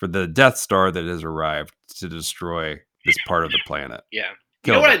time for the Death Star that has arrived to destroy this part of the planet. Yeah.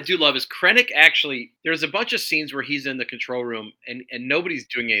 You know what I do love is Krennic actually, there's a bunch of scenes where he's in the control room and nobody's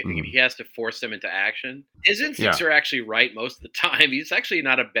doing anything and he has to force them into action. His instincts are actually right most of the time. He's actually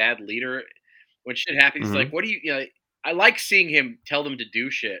not a bad leader. When shit happens, he's like, what do you I like seeing him tell them to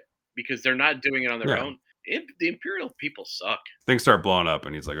do shit because they're not doing it on their own. The Imperial people suck. Things start blowing up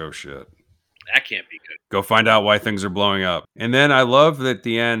and he's like, oh shit. That can't be good. Go find out why things are blowing up. And then I love that at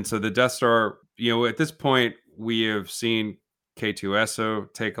the end, so the Death Star, at this point, we have seen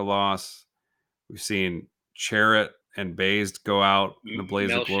K2SO take a loss. We've seen Chirrut and Bazed go out in a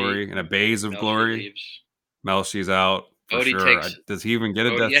blaze of glory, in a baze of glory. Melshi's out for sure. Does he even get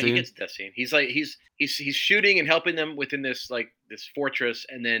a death scene? Yeah, he gets a death scene. He's like he's shooting and helping them within this fortress,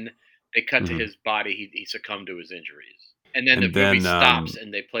 and then they cut to his body. He succumbed to his injuries, and then the movie stops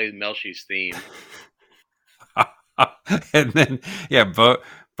and they play Melshi's theme. And then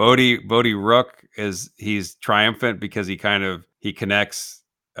Bodhi Rook he's triumphant because he connects,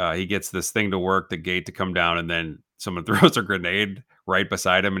 he gets this thing to work, the gate to come down, and then someone throws a grenade right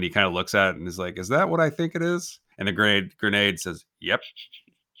beside him, and he kind of looks at it and is like, is that what I think it is? And the grenade says, yep,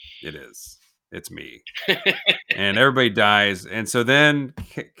 it is. It's me. And everybody dies. And so then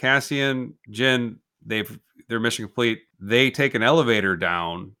Cassian, Jyn, their mission complete. They take an elevator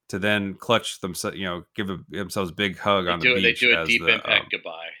down to then clutch themselves, give themselves a big hug on the beach. They do a deep impact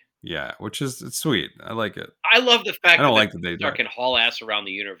goodbye. Yeah, it's sweet. I like it. I love the fact that they can haul ass around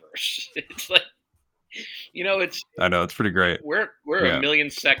the universe. It's like, I know, it's pretty great. We're a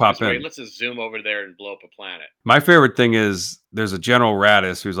million seconds away. Let's just zoom over there and blow up a planet. My favorite thing is there's a General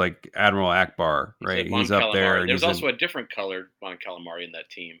Radis who's like Admiral Akbar, right? He's up there. There's also a different colored Mon Calamari in that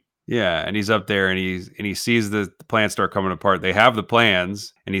team. Yeah, and he's up there, and he sees the plans start coming apart. They have the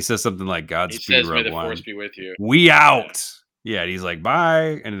plans, and he says something like, "Godspeed, Rogue One. May the Force be with you. We out." Yeah, and he's like,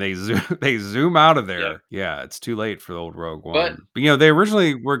 "Bye," and they zoom out of there. Yeah, it's too late for the old Rogue One. But they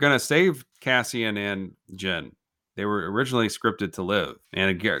originally were gonna save Cassian and Jyn. They were originally scripted to live,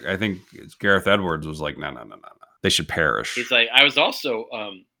 and I think Gareth Edwards was like, "No, they should perish." He's like, "I was also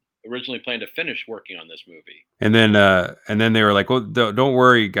originally planning to finish working on this movie." And then they were like, well, don't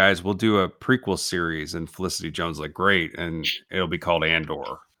worry, guys. We'll do a prequel series. And Felicity Jones was like, great. And it'll be called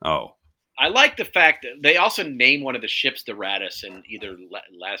Andor. Oh. I like the fact that they also name one of the ships the Radis in either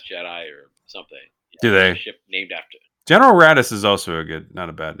Last Jedi or something. Do they? A ship named after. General Radis is also not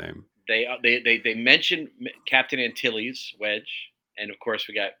a bad name. They mention Captain Antilles, Wedge. And of course,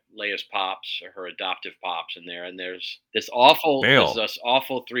 we got Leia's pops, or her adoptive pops, in there. And there's this awful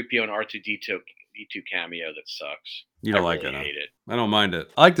 3PO and R2D2 cameo that sucks. You don't like it? I hate it. I don't mind it.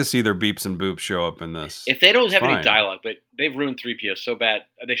 I like to see their beeps and boops show up in this. If they don't have any dialogue, but they've ruined 3PO so bad,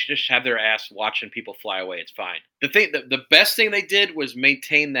 they should just have their ass watching people fly away. It's fine. The best thing they did was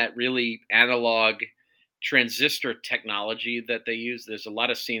maintain that really analog transistor technology that they use. There's a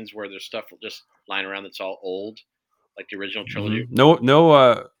lot of scenes where there's stuff just lying around that's all old, like the original trilogy.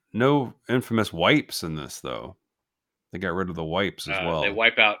 No infamous wipes in this though. They got rid of the wipes as well. They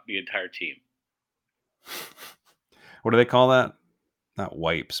wipe out the entire team. What do they call that? Not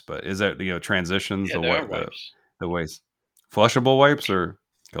wipes, but is that transitions? Yeah, there are wipes. The ways, flushable wipes or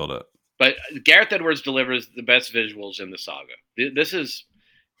killed it. But Gareth Edwards delivers the best visuals in the saga. This is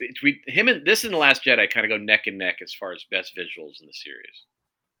him and this and The Last Jedi kind of go neck and neck as far as best visuals in the series.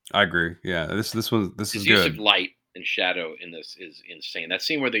 I agree. Yeah, this is His good. use of light and shadow in this is insane. That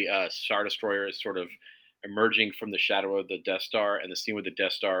scene where the Star Destroyer is sort of emerging from the shadow of the Death Star, and the scene where the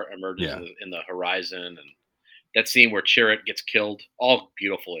Death Star emerges in the horizon, and that scene where Chirrut gets killed, all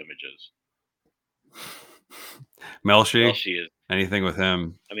beautiful images. Melshi is anything with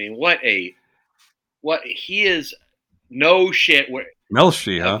him. I mean, what he is. No shit.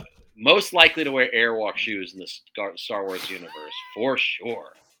 Melshi, huh? Most likely to wear Airwalk shoes in the Star Wars universe, for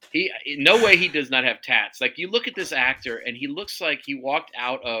sure. No way he does not have tats. Like, you look at this actor, and he looks like he walked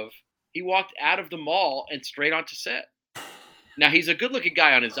out of the mall and straight onto set. Now, he's a good-looking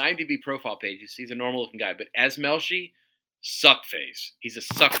guy on his IMDb profile page. He's a normal-looking guy, but as Melshi, suck face. He's a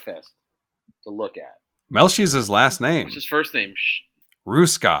suck fest to look at. Melshi's his last name. What's his first name?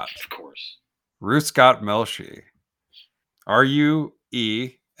 Ruscott. Of course. Ruscott Melshi. Ruescott.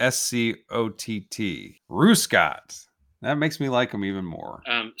 Ruscott. That makes me like him even more.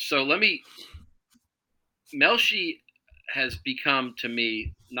 Melshi has become, to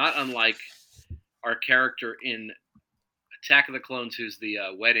me, not unlike our character in Attack of the Clones, who's the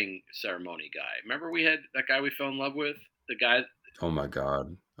wedding ceremony guy. Remember we had that guy we fell in love with? The guy... Oh my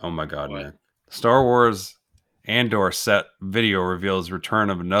God, what? Nick. Star Wars Andor set video reveals return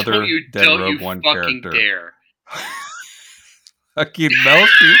of another dead Rogue One character. Dare. Fucking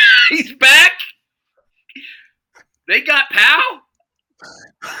Melshi. He's back. They got Pow.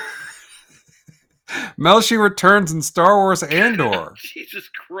 Melshi returns in Star Wars Andor. Jesus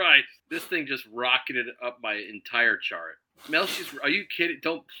Christ. This thing just rocketed up my entire chart. Melshi's, are you kidding?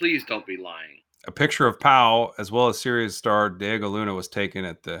 Please don't be lying. A picture of Pow, as well as series star Diego Luna, was taken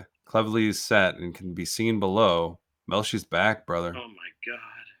at the Cleverly set and can be seen below. Melshi's back, brother. Oh my God.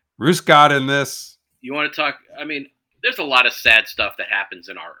 Ruscott in this. You want to talk? I mean, there's a lot of sad stuff that happens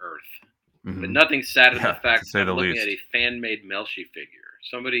in our Earth. But nothing sadder than the fact that I'm looking at a fan-made Melshi figure.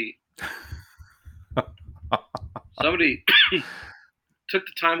 Somebody took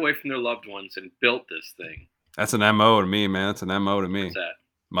the time away from their loved ones and built this thing. That's an MO to me, man. It's an MO to me. What's that?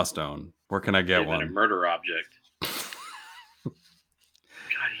 Must own. Where can I get one? A murder object. God,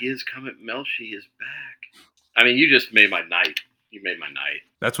 he is coming. Melshi is back. I mean, you just made my night. You made my night.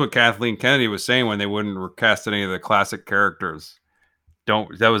 That's what Kathleen Kennedy was saying when they wouldn't recast any of the classic characters.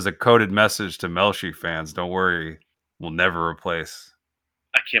 That was a coded message to Melshi fans. Don't worry, we'll never replace.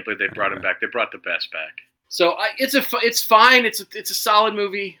 I can't believe they brought him back. They brought the best back. So it's fine. It's a solid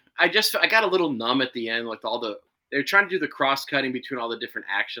movie. I got a little numb at the end, like they're trying to do the cross cutting between all the different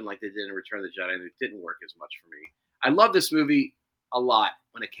action, like they did in Return of the Jedi, and it didn't work as much for me. I love this movie a lot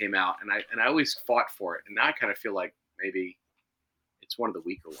when it came out, and I always fought for it, and now I kind of feel like maybe it's one of the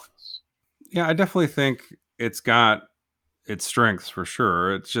weaker ones. Yeah, I definitely think it's got its strengths for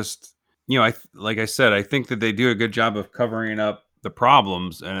sure. It's just, like I said, I think that they do a good job of covering up the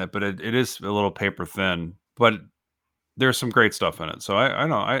problems in it, but it is a little paper thin. But there's some great stuff in it, so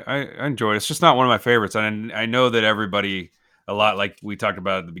I enjoy it. It's just not one of my favorites, and I know that everybody, a lot, like we talked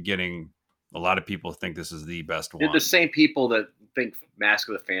about at the beginning, a lot of people think this is the best one. They're the same people that think Mask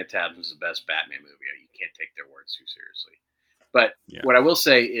of the Phantasm is the best Batman movie. You can't take their words too seriously. But What I will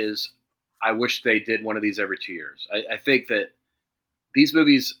say is, I wish they did one of these every 2 years. I think that these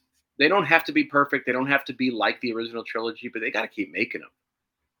movies, they don't have to be perfect. They don't have to be like the original trilogy, but they got to keep making them,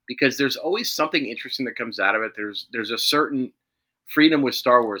 because there's always something interesting that comes out of it. There's a certain freedom with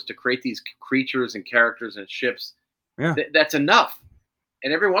Star Wars to create these creatures and characters and ships. Yeah. That's enough.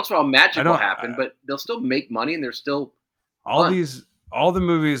 And every once in a while, magic will happen, but they'll still make money, and they're still fun. All the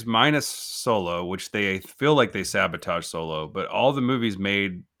movies minus Solo, which they feel like they sabotage Solo, but all the movies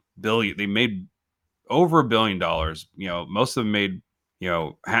made they made over $1 billion. Most of them made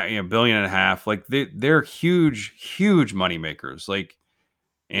 $1.5 billion. Like they're huge money makers. Like,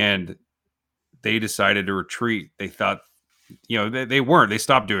 and they decided to retreat. They thought, they weren't. They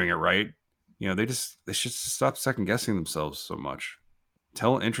stopped doing it right. They should stop second guessing themselves so much.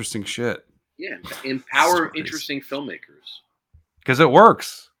 Tell interesting shit. Yeah, empower interesting filmmakers. Because it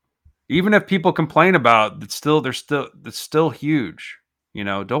works. Even if people complain about it, it's still huge.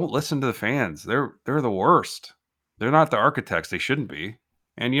 Don't listen to the fans. They're the worst. They're not the architects. They shouldn't be.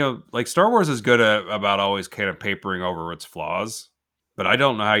 And like Star Wars is good about always kind of papering over its flaws. But I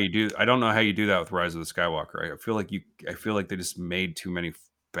don't know how you do that with Rise of the Skywalker. I feel like they just made too many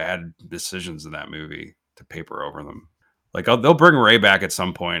bad decisions in that movie to paper over them. Like they'll bring Rey back at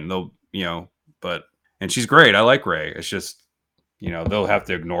some point, and and she's great. I like Rey. It's just, they'll have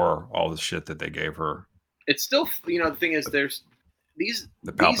to ignore all the shit that they gave her. It's still, the thing is, there's these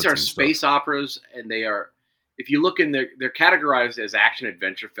Palpatine are space stuff. operas, and they are, if you look in, they're categorized as action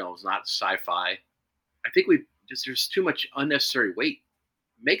adventure films, not sci-fi. I think there's too much unnecessary weight.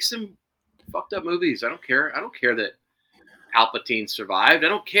 Make some fucked up movies. I don't care. I don't care that Palpatine survived. I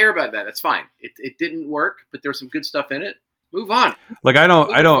don't care about that. That's fine. It didn't work, but there's some good stuff in it. Move on. Like I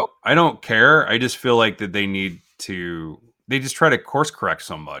don't care. I just feel like that they just try to course correct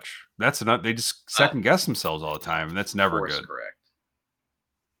so much. That's enough. They just second guess themselves all the time, and that's never good. Correct.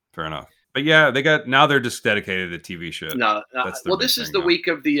 Fair enough. But yeah, they're just dedicated to TV shit. No. Well, this is the week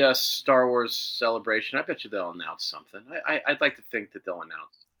of the Star Wars celebration. I bet you they'll announce something. I'd like to think that they'll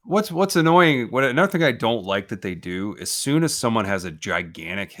announce. What's annoying? Another thing I don't like that they do, as soon as someone has a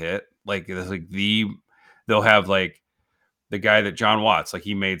gigantic hit, they'll have like the guy that John Watts, like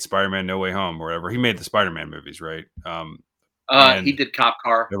he made Spider-Man No Way Home or whatever. He made the Spider-Man movies, right? He did Cop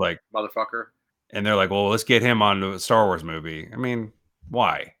Car. They're like, motherfucker. And they're like, well, let's get him on a Star Wars movie. I mean,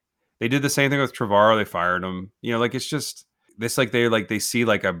 why? They did the same thing with Trevorrow. They fired him. It's just this they see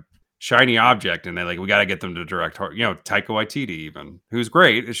like a shiny object and we got to get them to direct. Taika Waititi, even, who's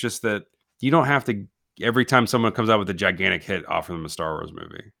great. It's just that you don't have to every time someone comes out with a gigantic hit, offer them a Star Wars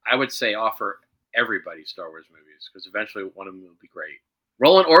movie. I would say offer everybody Star Wars movies because eventually one of them will be great.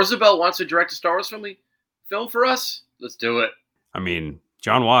 Roland Orzabal wants to direct a Star Wars film for us. Let's do it. I mean,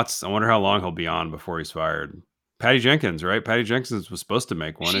 John Watts. I wonder how long he'll be on before he's fired. Patty Jenkins, right? Patty Jenkins was supposed to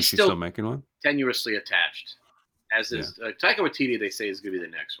make one. Is she still making one? Tenuously attached. As is Taika Waititi, they say is going to be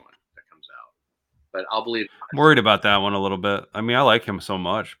the next one that comes out. But I'll believe. I'm worried about that one a little bit. I mean, I like him so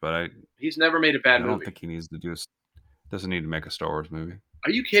much, but he's never made a bad movie. I don't think he needs to doesn't need to make a Star Wars movie.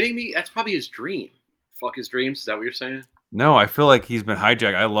 Are you kidding me? That's probably his dream. Fuck his dreams. Is that what you're saying? No, I feel like he's been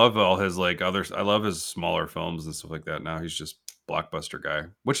hijacked. I love all his I love his smaller films and stuff like that. Now he's just blockbuster guy,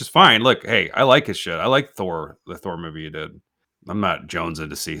 which is fine. Look, hey, I like his shit. I like Thor, the Thor movie he did. I'm not jonesing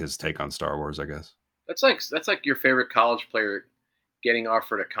to see his take on Star Wars, I guess. That's like your favorite college player getting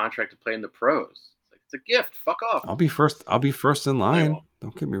offered a contract to play in the pros. It's a gift. Fuck off. I'll be first in line.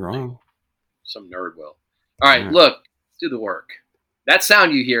 Don't get me wrong. Some nerd will. All right, look, let's do the work. That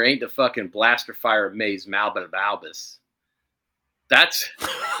sound you hear ain't the fucking blaster fire of Maze Malbalbus. That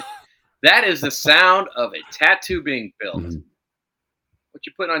is the sound of a tattoo being built. Mm-hmm. What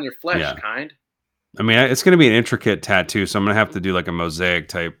you put on your flesh, kind. I mean, it's going to be an intricate tattoo, so I'm going to have to do like a mosaic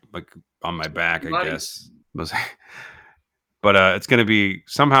type, like on my back, I guess. Mosaic. But it's going to be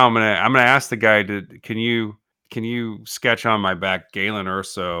somehow. I'm going to ask the guy can you sketch on my back Galen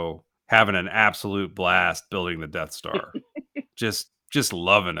Erso having an absolute blast building the Death Star, just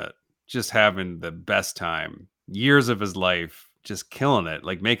loving it, just having the best time, years of his life. Just killing it,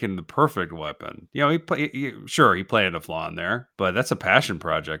 like making the perfect weapon. He planted a flaw in there, but that's a passion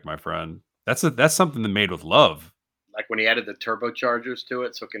project, my friend. That's something that made with love. Like when he added the turbochargers to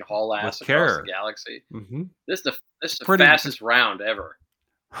it, so it can haul ass across the galaxy. Mm-hmm. This is the fastest round ever.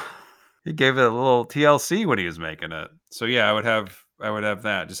 He gave it a little TLC when he was making it. So yeah, I would have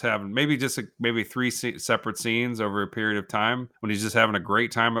that. Just have maybe 3 separate scenes over a period of time when he's just having a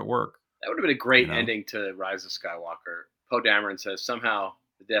great time at work. That would have been a great ending to Rise of Skywalker. Poe Dameron says somehow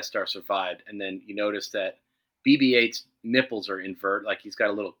the Death Star survived, and then you notice that BB-8's nipples are invert, like he's got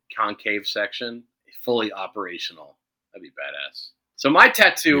a little concave section, fully operational. That'd be badass. So my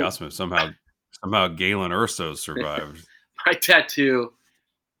tattoo, awesome. Somehow Galen Erso survived. My tattoo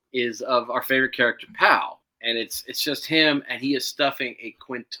is of our favorite character, Pow, and it's just him, and he is stuffing a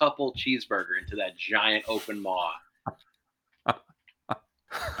quintuple cheeseburger into that giant open maw.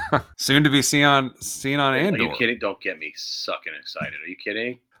 Soon to be seen on Andor. Are you kidding? Don't get me sucking excited. Are you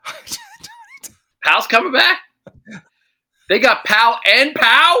kidding? Pow's coming back? They got Pow and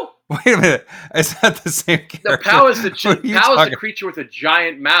Pow? Wait a minute. Is that the same character? No, Pow is the creature with a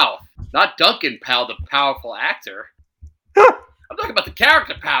giant mouth. Not Duncan Powell, the powerful actor. I'm talking about the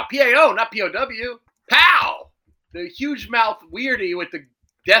character Pow. P-A-O, not P-O-W. Pow! The huge mouth weirdy with the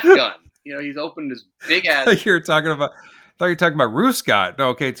death gun. He's opened his big ass. I thought you were talking about Rooscott. No,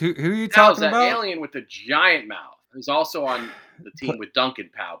 okay, who are you talking about? That alien with the giant mouth. Who's also on the team with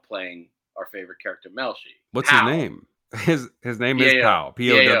Duncan Powell playing our favorite character, Melshi. What's his name? His name is Pow.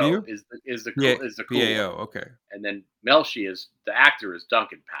 P-O-W? Is the cool P-A-O, okay. And then Melshi the actor is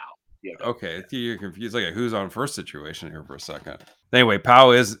Duncan Powell. Okay, you're confused. Like a who's on first situation here for a second. Anyway, Pow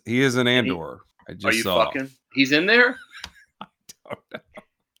is an Andor. I just saw. Fucking? He's in there?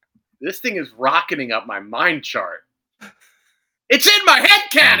 This thing is rocketing up my mind chart. It's in my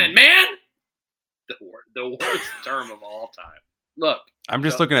head cannon, man. The worst term of all time. Look. I'm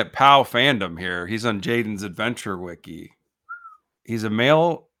just looking at POW fandom here. He's on Jaden's Adventure Wiki. He's a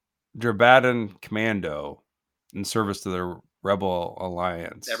male Drabadan commando in service to the Rebel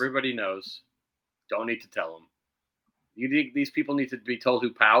Alliance. Everybody knows. Don't need to tell them. You think these people need to be told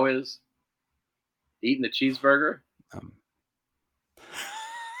who POW is? Eating the cheeseburger?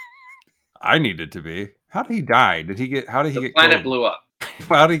 I needed to be. How did he die? How did he get planet killed? Blew up.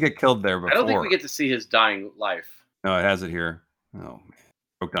 How did he get killed there before? I don't think we get to see his dying life. No, it has it here. Oh, man.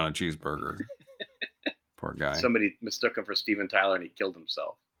 Broke down a cheeseburger. Poor guy. Somebody mistook him for Steven Tyler and he killed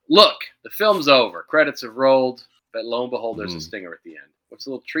himself. Look, the film's over. Credits have rolled, but lo and behold, there's a stinger at the end. What's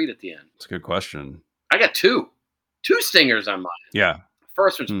the little treat at the end? That's a good question. I got two stingers on mine. Yeah.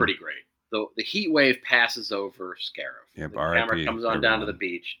 First one's pretty great. The heat wave passes over Scarif. Yep, the camera comes on down to the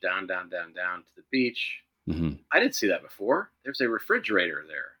beach, down to the beach. Mm-hmm. I didn't see that before. There's a refrigerator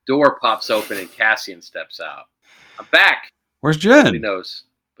there. Door pops open and Cassian steps out. I'm back. Where's Jen? Nobody knows,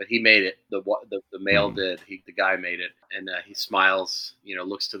 but he made it. The male did. The guy made it, and he smiles.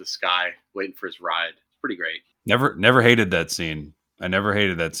 Looks to the sky, waiting for his ride. It's pretty great. Never hated that scene. I never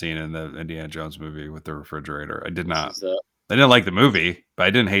hated that scene in the Indiana Jones movie with the refrigerator. I did not. I didn't like the movie, but I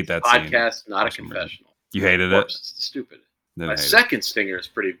didn't hate that scene. Podcast, not a confessional. You hated it? It's stupid. Didn't My second stinger is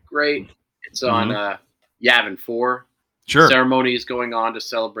pretty great. It's on Yavin 4. Sure. The ceremony is going on to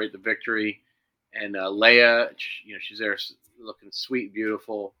celebrate the victory. And Leia, she's there looking sweet,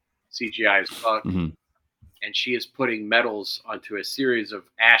 beautiful, CGI as fuck. Mm-hmm. And she is putting medals onto a series of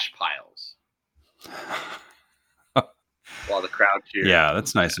ash piles while the crowd cheers. Yeah,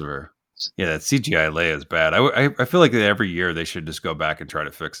 that's nice of her. Yeah, that CGI Leia is bad. I feel like every year they should just go back and try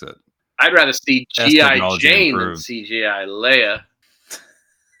to fix it. I'd rather see G.I. Jane than CGI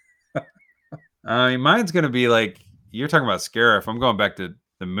Leia. Mine's going to be like, you're talking about Scarif. I'm going back to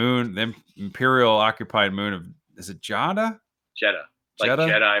the moon, the Imperial occupied moon of, is it Jedha? Jedha. Like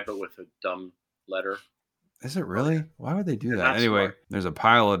Jedi, but with a dumb letter. Is it really? Why would they do that? Anyway, there's a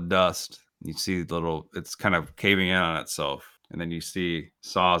pile of dust. You see it's kind of caving in on itself. And then you see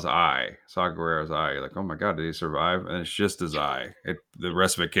Saw Gerrera's eye. You're like, oh my God, did he survive? And it's just his eye. The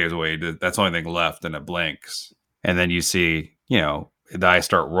rest of it caves away. That's the only thing left, and it blinks. And then you see, the eye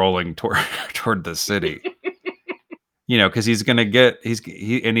start rolling toward the city. Because he's gonna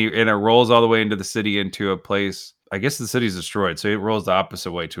it rolls all the way into the city, into a place. I guess the city's destroyed, so it rolls the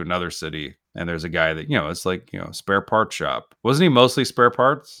opposite way to another city. And there's a guy that it's like spare parts shop. Wasn't he mostly spare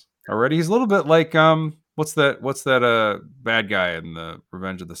parts already? He's a little bit like What's that bad guy in the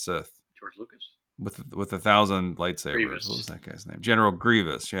Revenge of the Sith? George Lucas? With 1,000 lightsabers. Grievous. What was that guy's name? General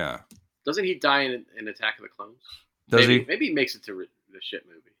Grievous, yeah. Doesn't he die in Attack of the Clones? He? Maybe he makes it to the shit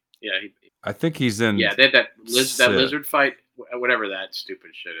movie. Yeah. I think he's in... Yeah, they had that lizard fight, whatever that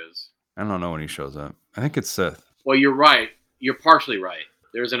stupid shit is. I don't know when he shows up. I think it's Sith. Well, you're right. You're partially right.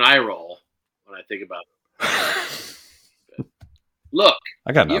 There's an eye roll when I think about it. Look,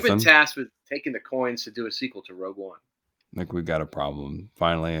 I got nothing. You've been tasked with taking the coins to do a sequel to Rogue One. I think we got a problem.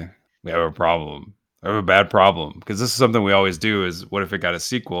 Finally, we have a problem. We have a bad problem, because this is something we always do, is what if it got a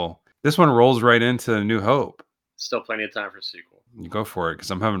sequel? This one rolls right into New Hope. Still plenty of time for a sequel. You go for it,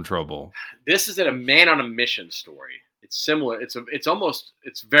 because I'm having trouble. This is a man on a mission story. It's similar. It's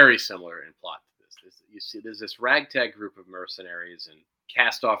very similar in plot to this. You see, there's this ragtag group of mercenaries and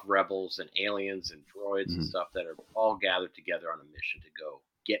cast-off rebels and aliens and droids and stuff that are all gathered together on a mission to go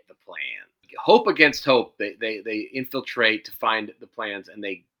get the plan. Hope against hope. They infiltrate to find the plans, and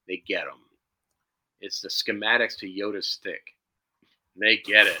they get them. It's the schematics to Yoda's stick. They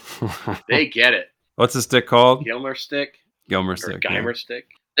get it. They get it. What's the stick called? Gilmer stick. Gilmer stick. Geimer stick.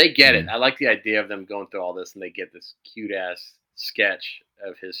 They get it. I like the idea of them going through all this, and they get this cute-ass sketch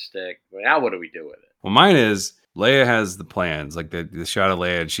of his stick. Now what do we do with it? Well, mine is Leia has the plans, like the shot of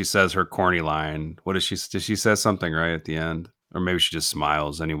Leia, and she says her corny line. What does she say something right at the end? Or maybe she just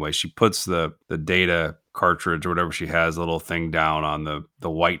smiles anyway. She puts the data cartridge or whatever she has, a little thing down on the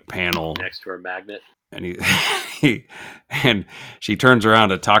white panel next to her magnet. And and she turns around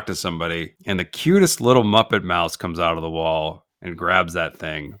to talk to somebody, and the cutest little Muppet mouse comes out of the wall and grabs that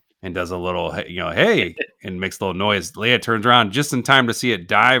thing and does a little, hey, and makes a little noise. Leia turns around just in time to see it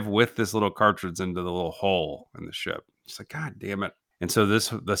dive with this little cartridge into the little hole in the ship. She's like, God damn it. And so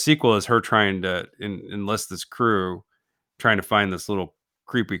the sequel is her trying to enlist this crew, trying to find this little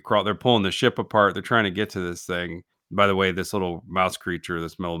creepy crawl. They're pulling the ship apart. They're trying to get to this thing. By the way, this little mouse creature,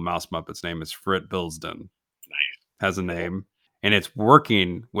 this little mouse Muppet's name is Frit Bilsden. Nice. Has a name. And it's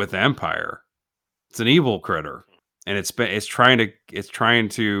working with the Empire. It's an evil critter. and it's trying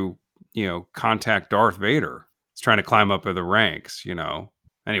to contact Darth Vader. It's trying to climb up in the ranks.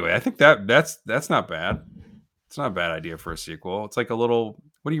 Anyway, I think that's not bad. It's not a bad idea for a sequel. It's like a little.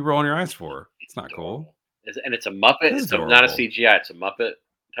 What are you rolling your eyes for? It's not cool. And it's a Muppet. It's not a CGI. It's a Muppet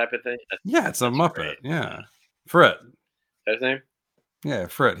type of thing. Yeah, it's a Muppet. Great. Yeah, Frit. That's his name. Yeah,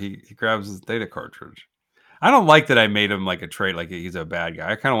 Frit. He grabs his data cartridge. I don't like that I made him like a trait, like he's a bad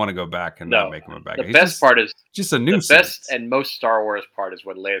guy. I kind of want to go back and not make him a bad guy. The best part is just a nuisance. The best and most Star Wars part is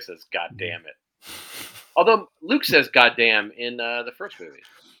when Leia says, "God damn it." Although Luke says "God damn" in the first movie.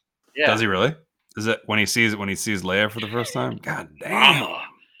 Yeah. Does he really? Is it when he sees Leia for the first time? God damn.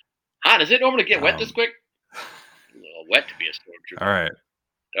 Does it normally get wet this quick? A little wet to be a stormtrooper. All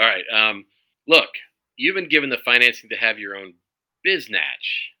right. Look, you've been given the financing to have your own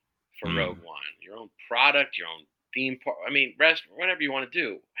biznatch for Rogue One, your own product, your own theme park. I mean, whatever you want to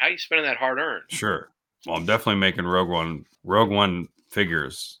do. How are you spending that hard earned? Sure. Well, I'm definitely making Rogue One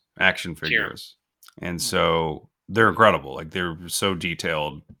figures, action figures, and so they're incredible. Like they're so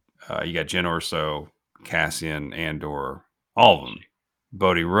detailed. You got Jyn Erso, Cassian, Andor, all of them,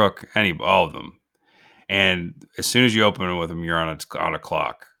 Bodhi Rook, all of them. And as soon as you open it with them, you're on a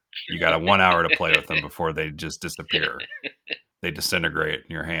clock. You got a 1 hour to play with them before they just disappear. They disintegrate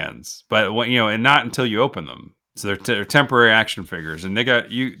in your hands. But and not until you open them. So they're temporary action figures, and they got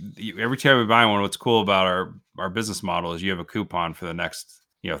you every time we buy one. What's cool about our business model is you have a coupon for the next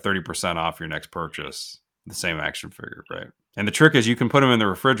 30% off your next purchase. The same action figure, right? And the trick is you can put them in the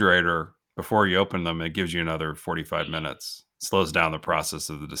refrigerator before you open them. It gives you another 45 minutes. Slows down the process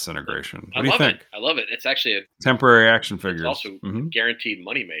of the disintegration. What do you think? I love it. It's actually a temporary action figure. It's also a guaranteed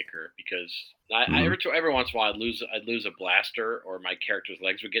moneymaker because every once in a while I'd lose a blaster or my character's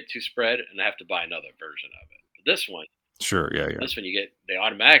legs would get too spread and I have to buy another version of it. But this one, sure, yeah. This one they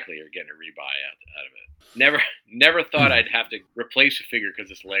automatically are getting a rebuy out of it. Never thought I'd have to replace a figure because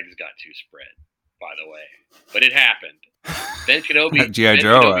his legs got too spread. By the way, but it happened. Ben Kenobi,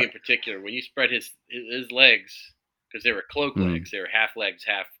 Kenobi in particular, when you spread his legs, because they were cloak legs, they were half legs,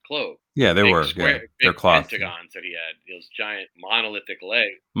 half cloak. Yeah, they were. They're cloth pentagons that he had. Those giant monolithic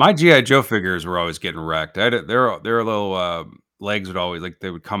legs. My G.I. Joe figures were always getting wrecked. Their little legs would always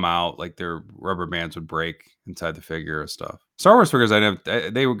they would come out, like their rubber bands would break inside the figure and stuff. Star Wars figures,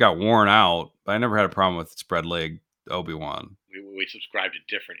 they got worn out, but I never had a problem with spread leg Obi-Wan. We subscribe to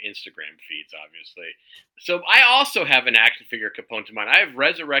different Instagram feeds, obviously. So I also have an action figure component to mine. I have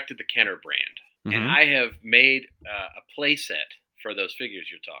resurrected the Kenner brand, and I have made a play set for those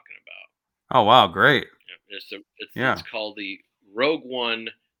figures you're talking about. Oh wow, great! It's called the Rogue One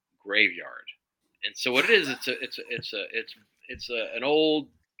Graveyard, and so what it is, it's an old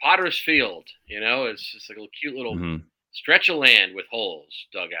potter's field. It's just like a cute little stretch of land with holes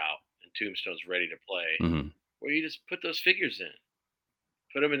dug out and tombstones ready to play. Where you just put those figures in,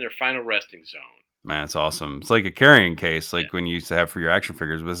 put them in their final resting zone. Man, it's awesome. It's like a carrying case, like when you used to have for your action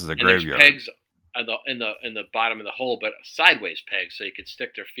figures. But this is a graveyard. There's pegs in the bottom of the hole, but sideways pegs, so you could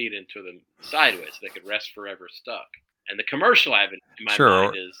stick their feet into them sideways, so they could rest forever stuck. And the commercial I have in my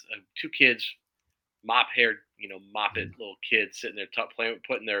mind is two kids, mop-haired, mop-it little kids sitting there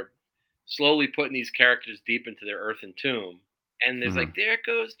slowly putting these characters deep into their earthen tomb. And there's like, there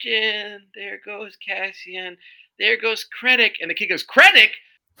goes Jyn, there goes Cassian, there goes Krennic. And the kid goes, Krennic?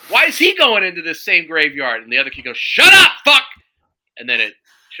 Why is he going into this same graveyard? And the other kid goes, shut up, fuck! And then it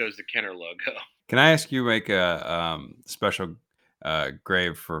shows the Kenner logo. Can I ask you make a special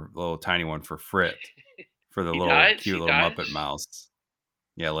grave for a little tiny one for Frit? For the cute little Muppet mouse.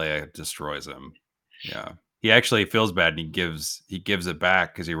 Yeah, Leia destroys him. Yeah. He actually feels bad and he gives it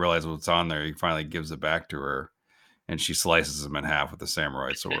back because he realizes what's on there. He finally gives it back to her. And she slices him in half with a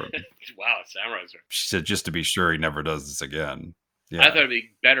samurai sword. Wow, samurai sword. She said, just to be sure he never does this again. Yeah. I thought it'd be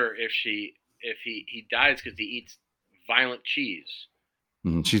better if he dies because he eats violent cheese.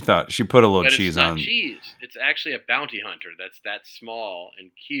 She thought she put a little cheese on. It's not cheese. It's actually a bounty hunter that's that small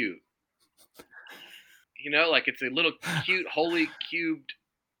and cute. Like it's a little cute, holy cubed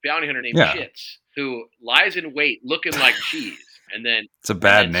bounty hunter named Chitz who lies in wait looking like cheese, and then it's a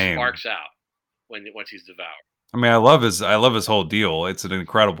bad name. Sparks out once he's devoured. I mean, I love his whole deal. It's an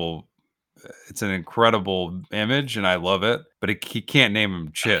incredible image, and I love it. But he can't name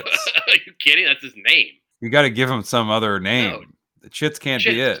him Chitz. Are you kidding? That's his name. You got to give him some other name. No. The Chitz can't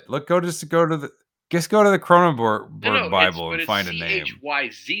be it. Look, go to the Cronenberg Bible and find a name.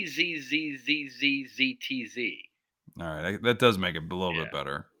 CHYZZZZZZZTZ. All right, that does make it a little bit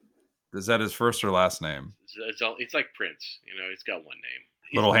better. Is that his first or last name? It's like Prince. He's got one name.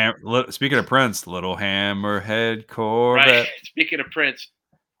 Speaking of Prince, Little Hammerhead Corvette. Right. Speaking of Prince,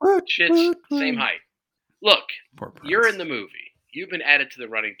 Chitz, same height. Look, Poor you're Prince. in the movie. You've been added to the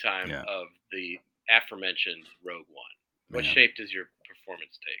running time Yeah. of the aforementioned Rogue One. What Man. shape does your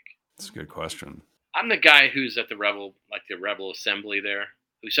performance take? That's a good question. I'm the guy who's at the Rebel Assembly there,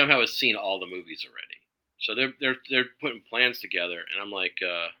 who somehow has seen all the movies already. So they're putting plans together, and I'm like,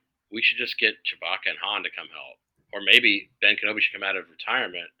 we should just get Chewbacca and Han to come help, or maybe Ben Kenobi should come out of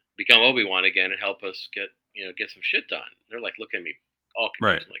retirement, become Obi-Wan again, and help us get some shit done. They're like looking at me all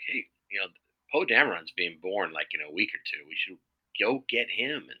confused, like, hey, Poe Dameron's being born like in a week or two. We should go get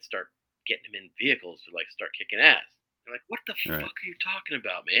him and start getting him in vehicles to like start kicking ass. They're like, what the fuck are you talking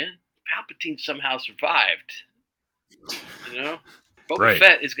about, man? Palpatine somehow survived. Boba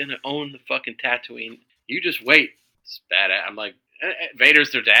Fett is gonna own the fucking Tatooine. You just wait. It's badass. I'm like,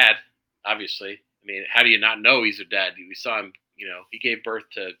 Vader's their dad, obviously. I mean, how do you not know he's their dad? We saw him. He gave birth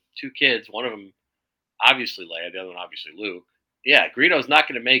to 2 kids. One of them, obviously Leia. The other one, obviously Luke. Yeah, Greedo's not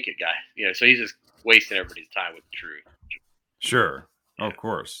going to make it, guy. So he's just wasting everybody's time with the truth. Sure. Yeah. Of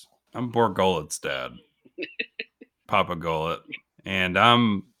course. I'm Bor Gullet's dad. Papa Gullet. And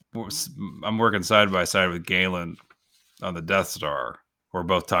I'm working side by side with Galen on the Death Star. We're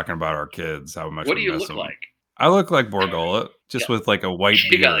both talking about our kids, how much What do we you miss look them. like? I look like Bor Gullet, just with like a white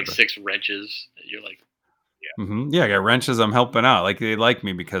beard. You got like 6 wrenches. You're like, yeah. Mm-hmm. Yeah, I got wrenches. I'm helping out. Like they like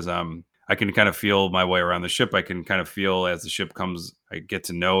me because I can kind of feel my way around the ship. I can kind of feel as the ship comes, I get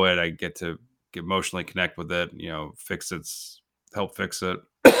to know it. I get to emotionally connect with it, help fix it.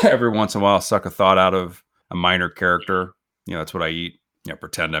 Every once in a while, I'll suck a thought out of a minor character. That's what I eat.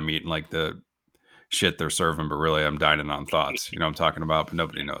 Pretend I'm eating like the shit they're serving, but really I'm dining on thoughts. I'm talking about, but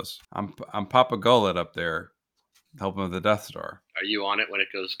nobody knows. I'm Papa Gullet up there helping with the Death Star. Are you on it when it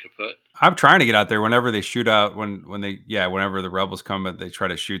goes kaput? I'm trying to get out there whenever they shoot out, whenever the rebels come, but they try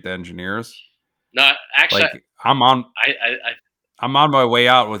to shoot the engineers. No, actually, like, I'm on my way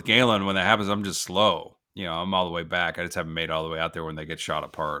out with Galen when that happens. I'm just slow. I'm all the way back. I just haven't made all the way out there when they get shot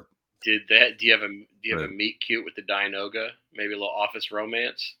apart. Do you have a meet cute with the Dianoga? Maybe a little office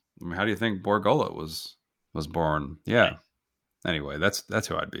romance? I mean, how do you think Bor Gullet was born? Yeah. Anyway, that's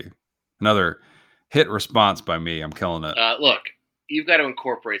who I'd be. Another hit response by me. I'm killing it. Look, you've got to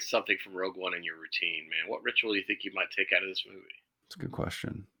incorporate something from Rogue One in your routine, man. What ritual do you think you might take out of this movie? That's a good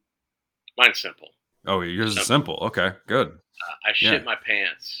question. Mine's simple. Oh, yours is simple. Okay, good. I shit my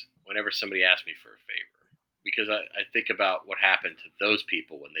pants whenever somebody asks me for a favor, because I think about what happened to those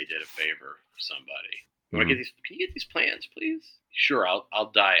people when they did a favor for somebody. Can you get these plans, please? Sure,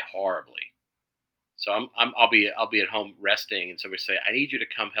 I'll die horribly. So I'll be at home resting, and somebody say, "I need you to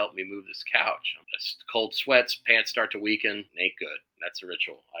come help me move this couch." I'm just cold sweats, pants start to weaken. Ain't good. That's a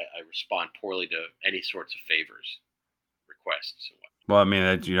ritual. I respond poorly to any sorts of favors, requests. And what. Well, I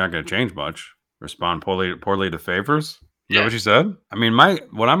mean, you're not going to change much. Respond poorly to favors. Is that what you said? I mean,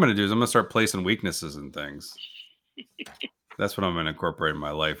 what I'm going to do is I'm going to start placing weaknesses in things. That's what I'm going to incorporate in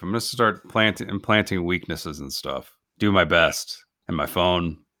my life. I'm going to start implanting weaknesses and stuff. Do my best. And my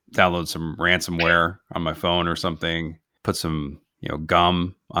phone, download some ransomware on my phone or something. Put some,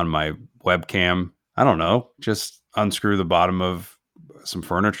 gum on my webcam. I don't know. Just unscrew the bottom of some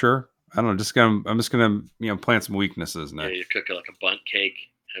furniture. I don't know. I'm just gonna plant some weaknesses in it. Yeah, you cook like a bundt cake,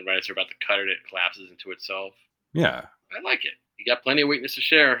 and right as you're about to cut it, it collapses into itself. Yeah. I like it. You got plenty of weakness to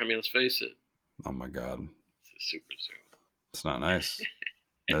share. I mean, let's face it. Oh my God. It's a super zoom. It's not nice.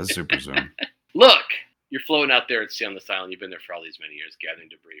 That is super zoom. Look, you're floating out there at sea on this island. You've been there for all these many years, gathering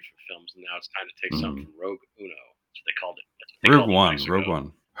debris from films, and now it's time to take something from Rogue Uno. That's what they called it. Rogue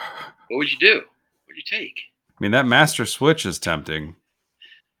One. What would you do? What would you take? I mean, that Master Switch is tempting.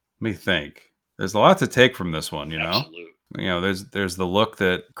 Let me think. There's a lot to take from this one, Absolutely. There's the look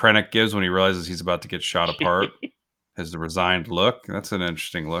that Krennic gives when he realizes he's about to get shot apart. Has the resigned look. That's an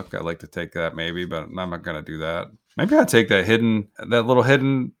interesting look. I'd like to take that maybe, but I'm not going to do that. Maybe I'll take that little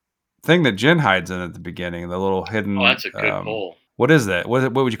hidden thing that Jyn hides in at the beginning. The little hidden. Oh, that's a good pull. What is that?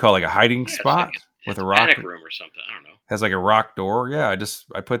 What would you call like a hiding spot with a rock? Panic room or something. I don't know. Has like a rock door. Yeah,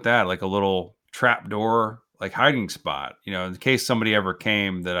 I put that like a little trap door, like hiding spot. In case somebody ever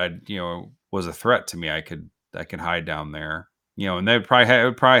came that was a threat to me, I could hide down there. And they would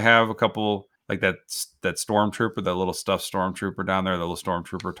probably have a couple like that stormtrooper, that little stuffed stormtrooper down there, the little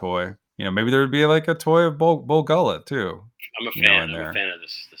stormtrooper toy. Maybe there would be like a toy of Bor Gullet too. I'm a fan. I'm a fan of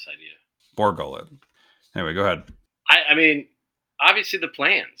this idea. Bor Gullet. Anyway, go ahead. I mean, obviously the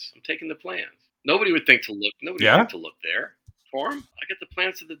plans. I'm taking the plans. Nobody would think to look. Nobody would think to look there for him. I got the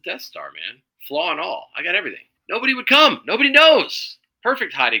plans to the Death Star, man. Flaw and all. I got everything. Nobody would come. Nobody knows.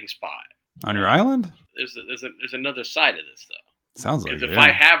 Perfect hiding spot. On your island? There's another side of this though. Sounds like because if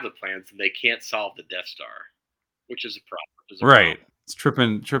I have the plans, then they can't solve the Death Star, which is a problem. Right. It's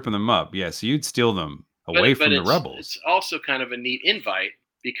tripping them up. Yeah, so you'd steal them away from the rebels. It's also kind of a neat invite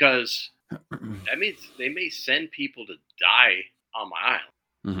because that means they may send people to die on my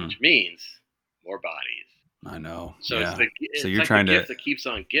island, which means more bodies. I know. So it's so you're like trying the to gift that keeps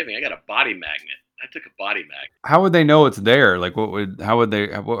on giving. I got a body magnet. I took a body magnet. How would they know it's there? Like, how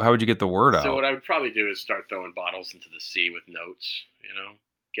would you get the word out? So what I would probably do is start throwing bottles into the sea with notes.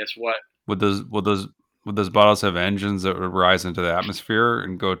 Guess what? Would those bottles have engines that would rise into the atmosphere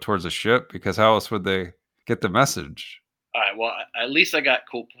and go towards a ship? Because how else would they get the message? All right. Well, at least I got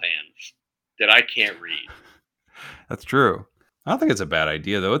cool plans that I can't read. That's true. I don't think it's a bad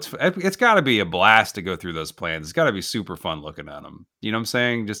idea, though. It's got to be a blast to go through those plans. It's got to be super fun looking at them. You know what I'm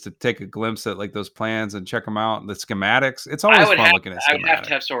saying? Just to take a glimpse at like those plans and check them out. The schematics. It's always fun looking at schematics. I would have to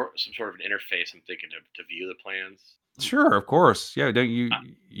have some sort of an interface. I'm thinking to view the plans. Sure, of course. Yeah, don't you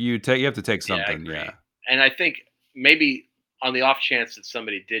have to take something. Yeah. And I think maybe on the off chance that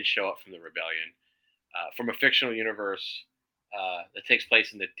somebody did show up from the rebellion, from a fictional universe that takes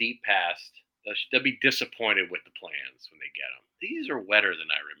place in the deep past, they'll be disappointed with the plans when they get them. These are wetter than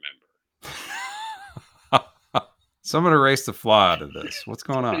I remember. Someone erased the flaw out of this. What's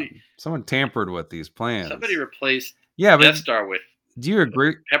going on? Someone tampered with these plans. Somebody replaced Death Star with. Do you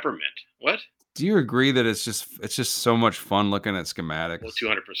agree? Peppermint. What? Do you agree that it's just so much fun looking at schematics? Well,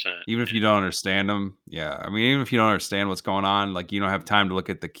 200%. Even if you don't understand them, yeah. I mean, even if you don't understand what's going on, like you don't have time to look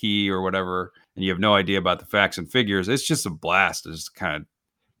at the key or whatever, and you have no idea about the facts and figures, it's just a blast to just kind of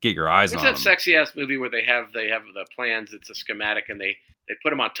get your eyes on them. It's that sexy ass movie where they have the plans. It's a schematic, and they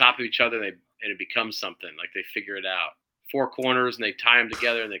put them on top of each other, and it becomes something. Like they figure it out. 4 corners, and they tie them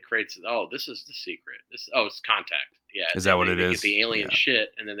together, and they create. Oh, this is the secret. It's contact. Yeah, is that what it is? They get the alien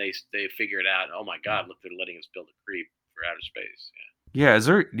shit, and then they figure it out. Oh my god, look, they're letting us build a creep for outer space. Yeah.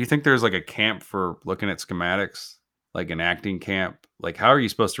 Do you think there's like a camp for looking at schematics, like an acting camp? Like, how are you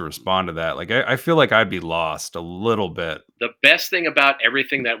supposed to respond to that? Like, I feel like I'd be lost a little bit. The best thing about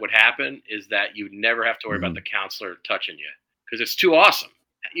everything that would happen is that you never have to worry about the counselor touching you because it's too awesome.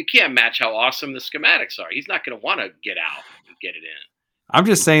 You can't match how awesome the schematics are. He's not going to want to get out and get it in. I'm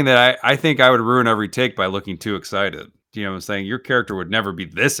just saying that I think I would ruin every take by looking too excited. You know what I'm saying? Your character would never be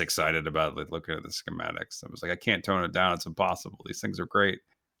this excited about looking at the schematics. I was like, I can't tone it down. It's impossible. These things are great.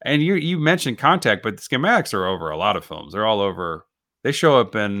 And you mentioned Contact, but the schematics are over a lot of films. They're all over. They show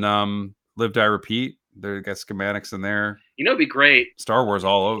up in Live, Die, Repeat. They've got schematics in there. It'd be great. Star Wars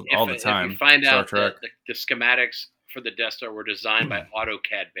all the time. If you find out that the schematics for the Death Star were designed by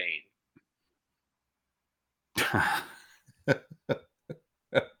AutoCAD Bane.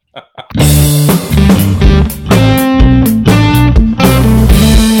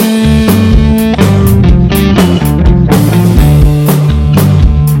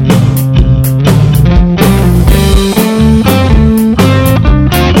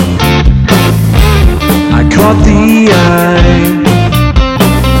 I caught the eye,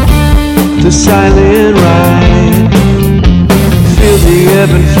 the silent ride. Feel the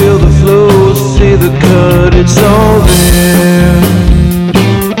ebb and feel the flow, see the cut, it's all there.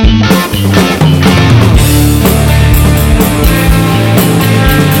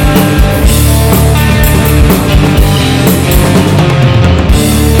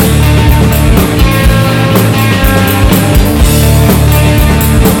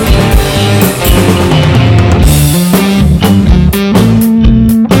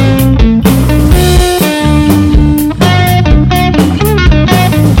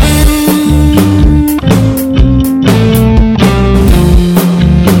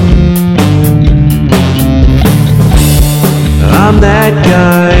 I'm that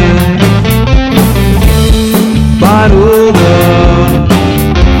guy, bottled up.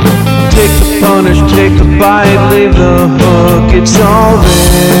 Take the punish, take the bite, leave the hook, it's all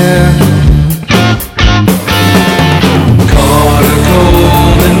there. Caught a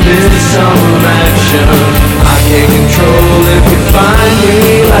cold and midsummer action. I can't control if you find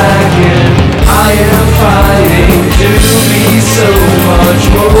me lacking. I am fighting to be so much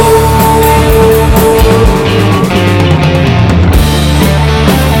more.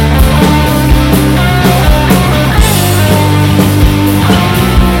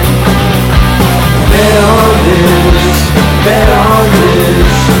 Bet on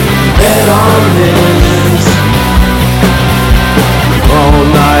this,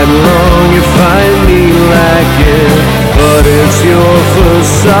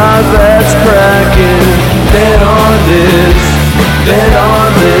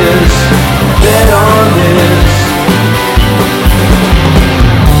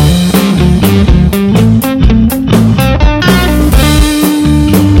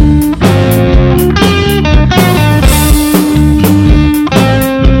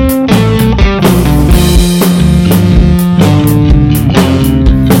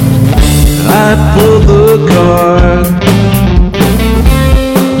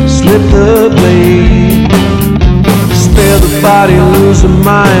 body, lose a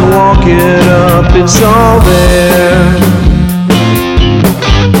mind, walk it up, it's all there.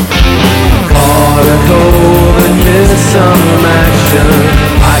 Caught a cold and missed some action.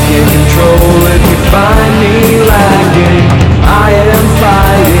 I can't control if you find me lacking. I am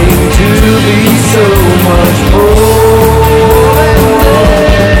fighting to be so much more than this.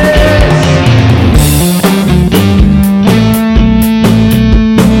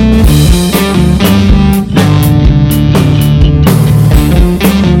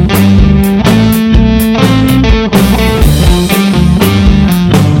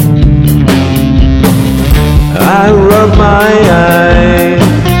 I rub my eye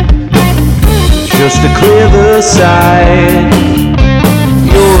just to clear the sight.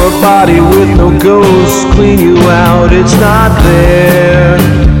 You're a body with no ghost, clean you out, it's not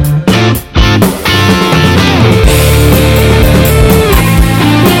there.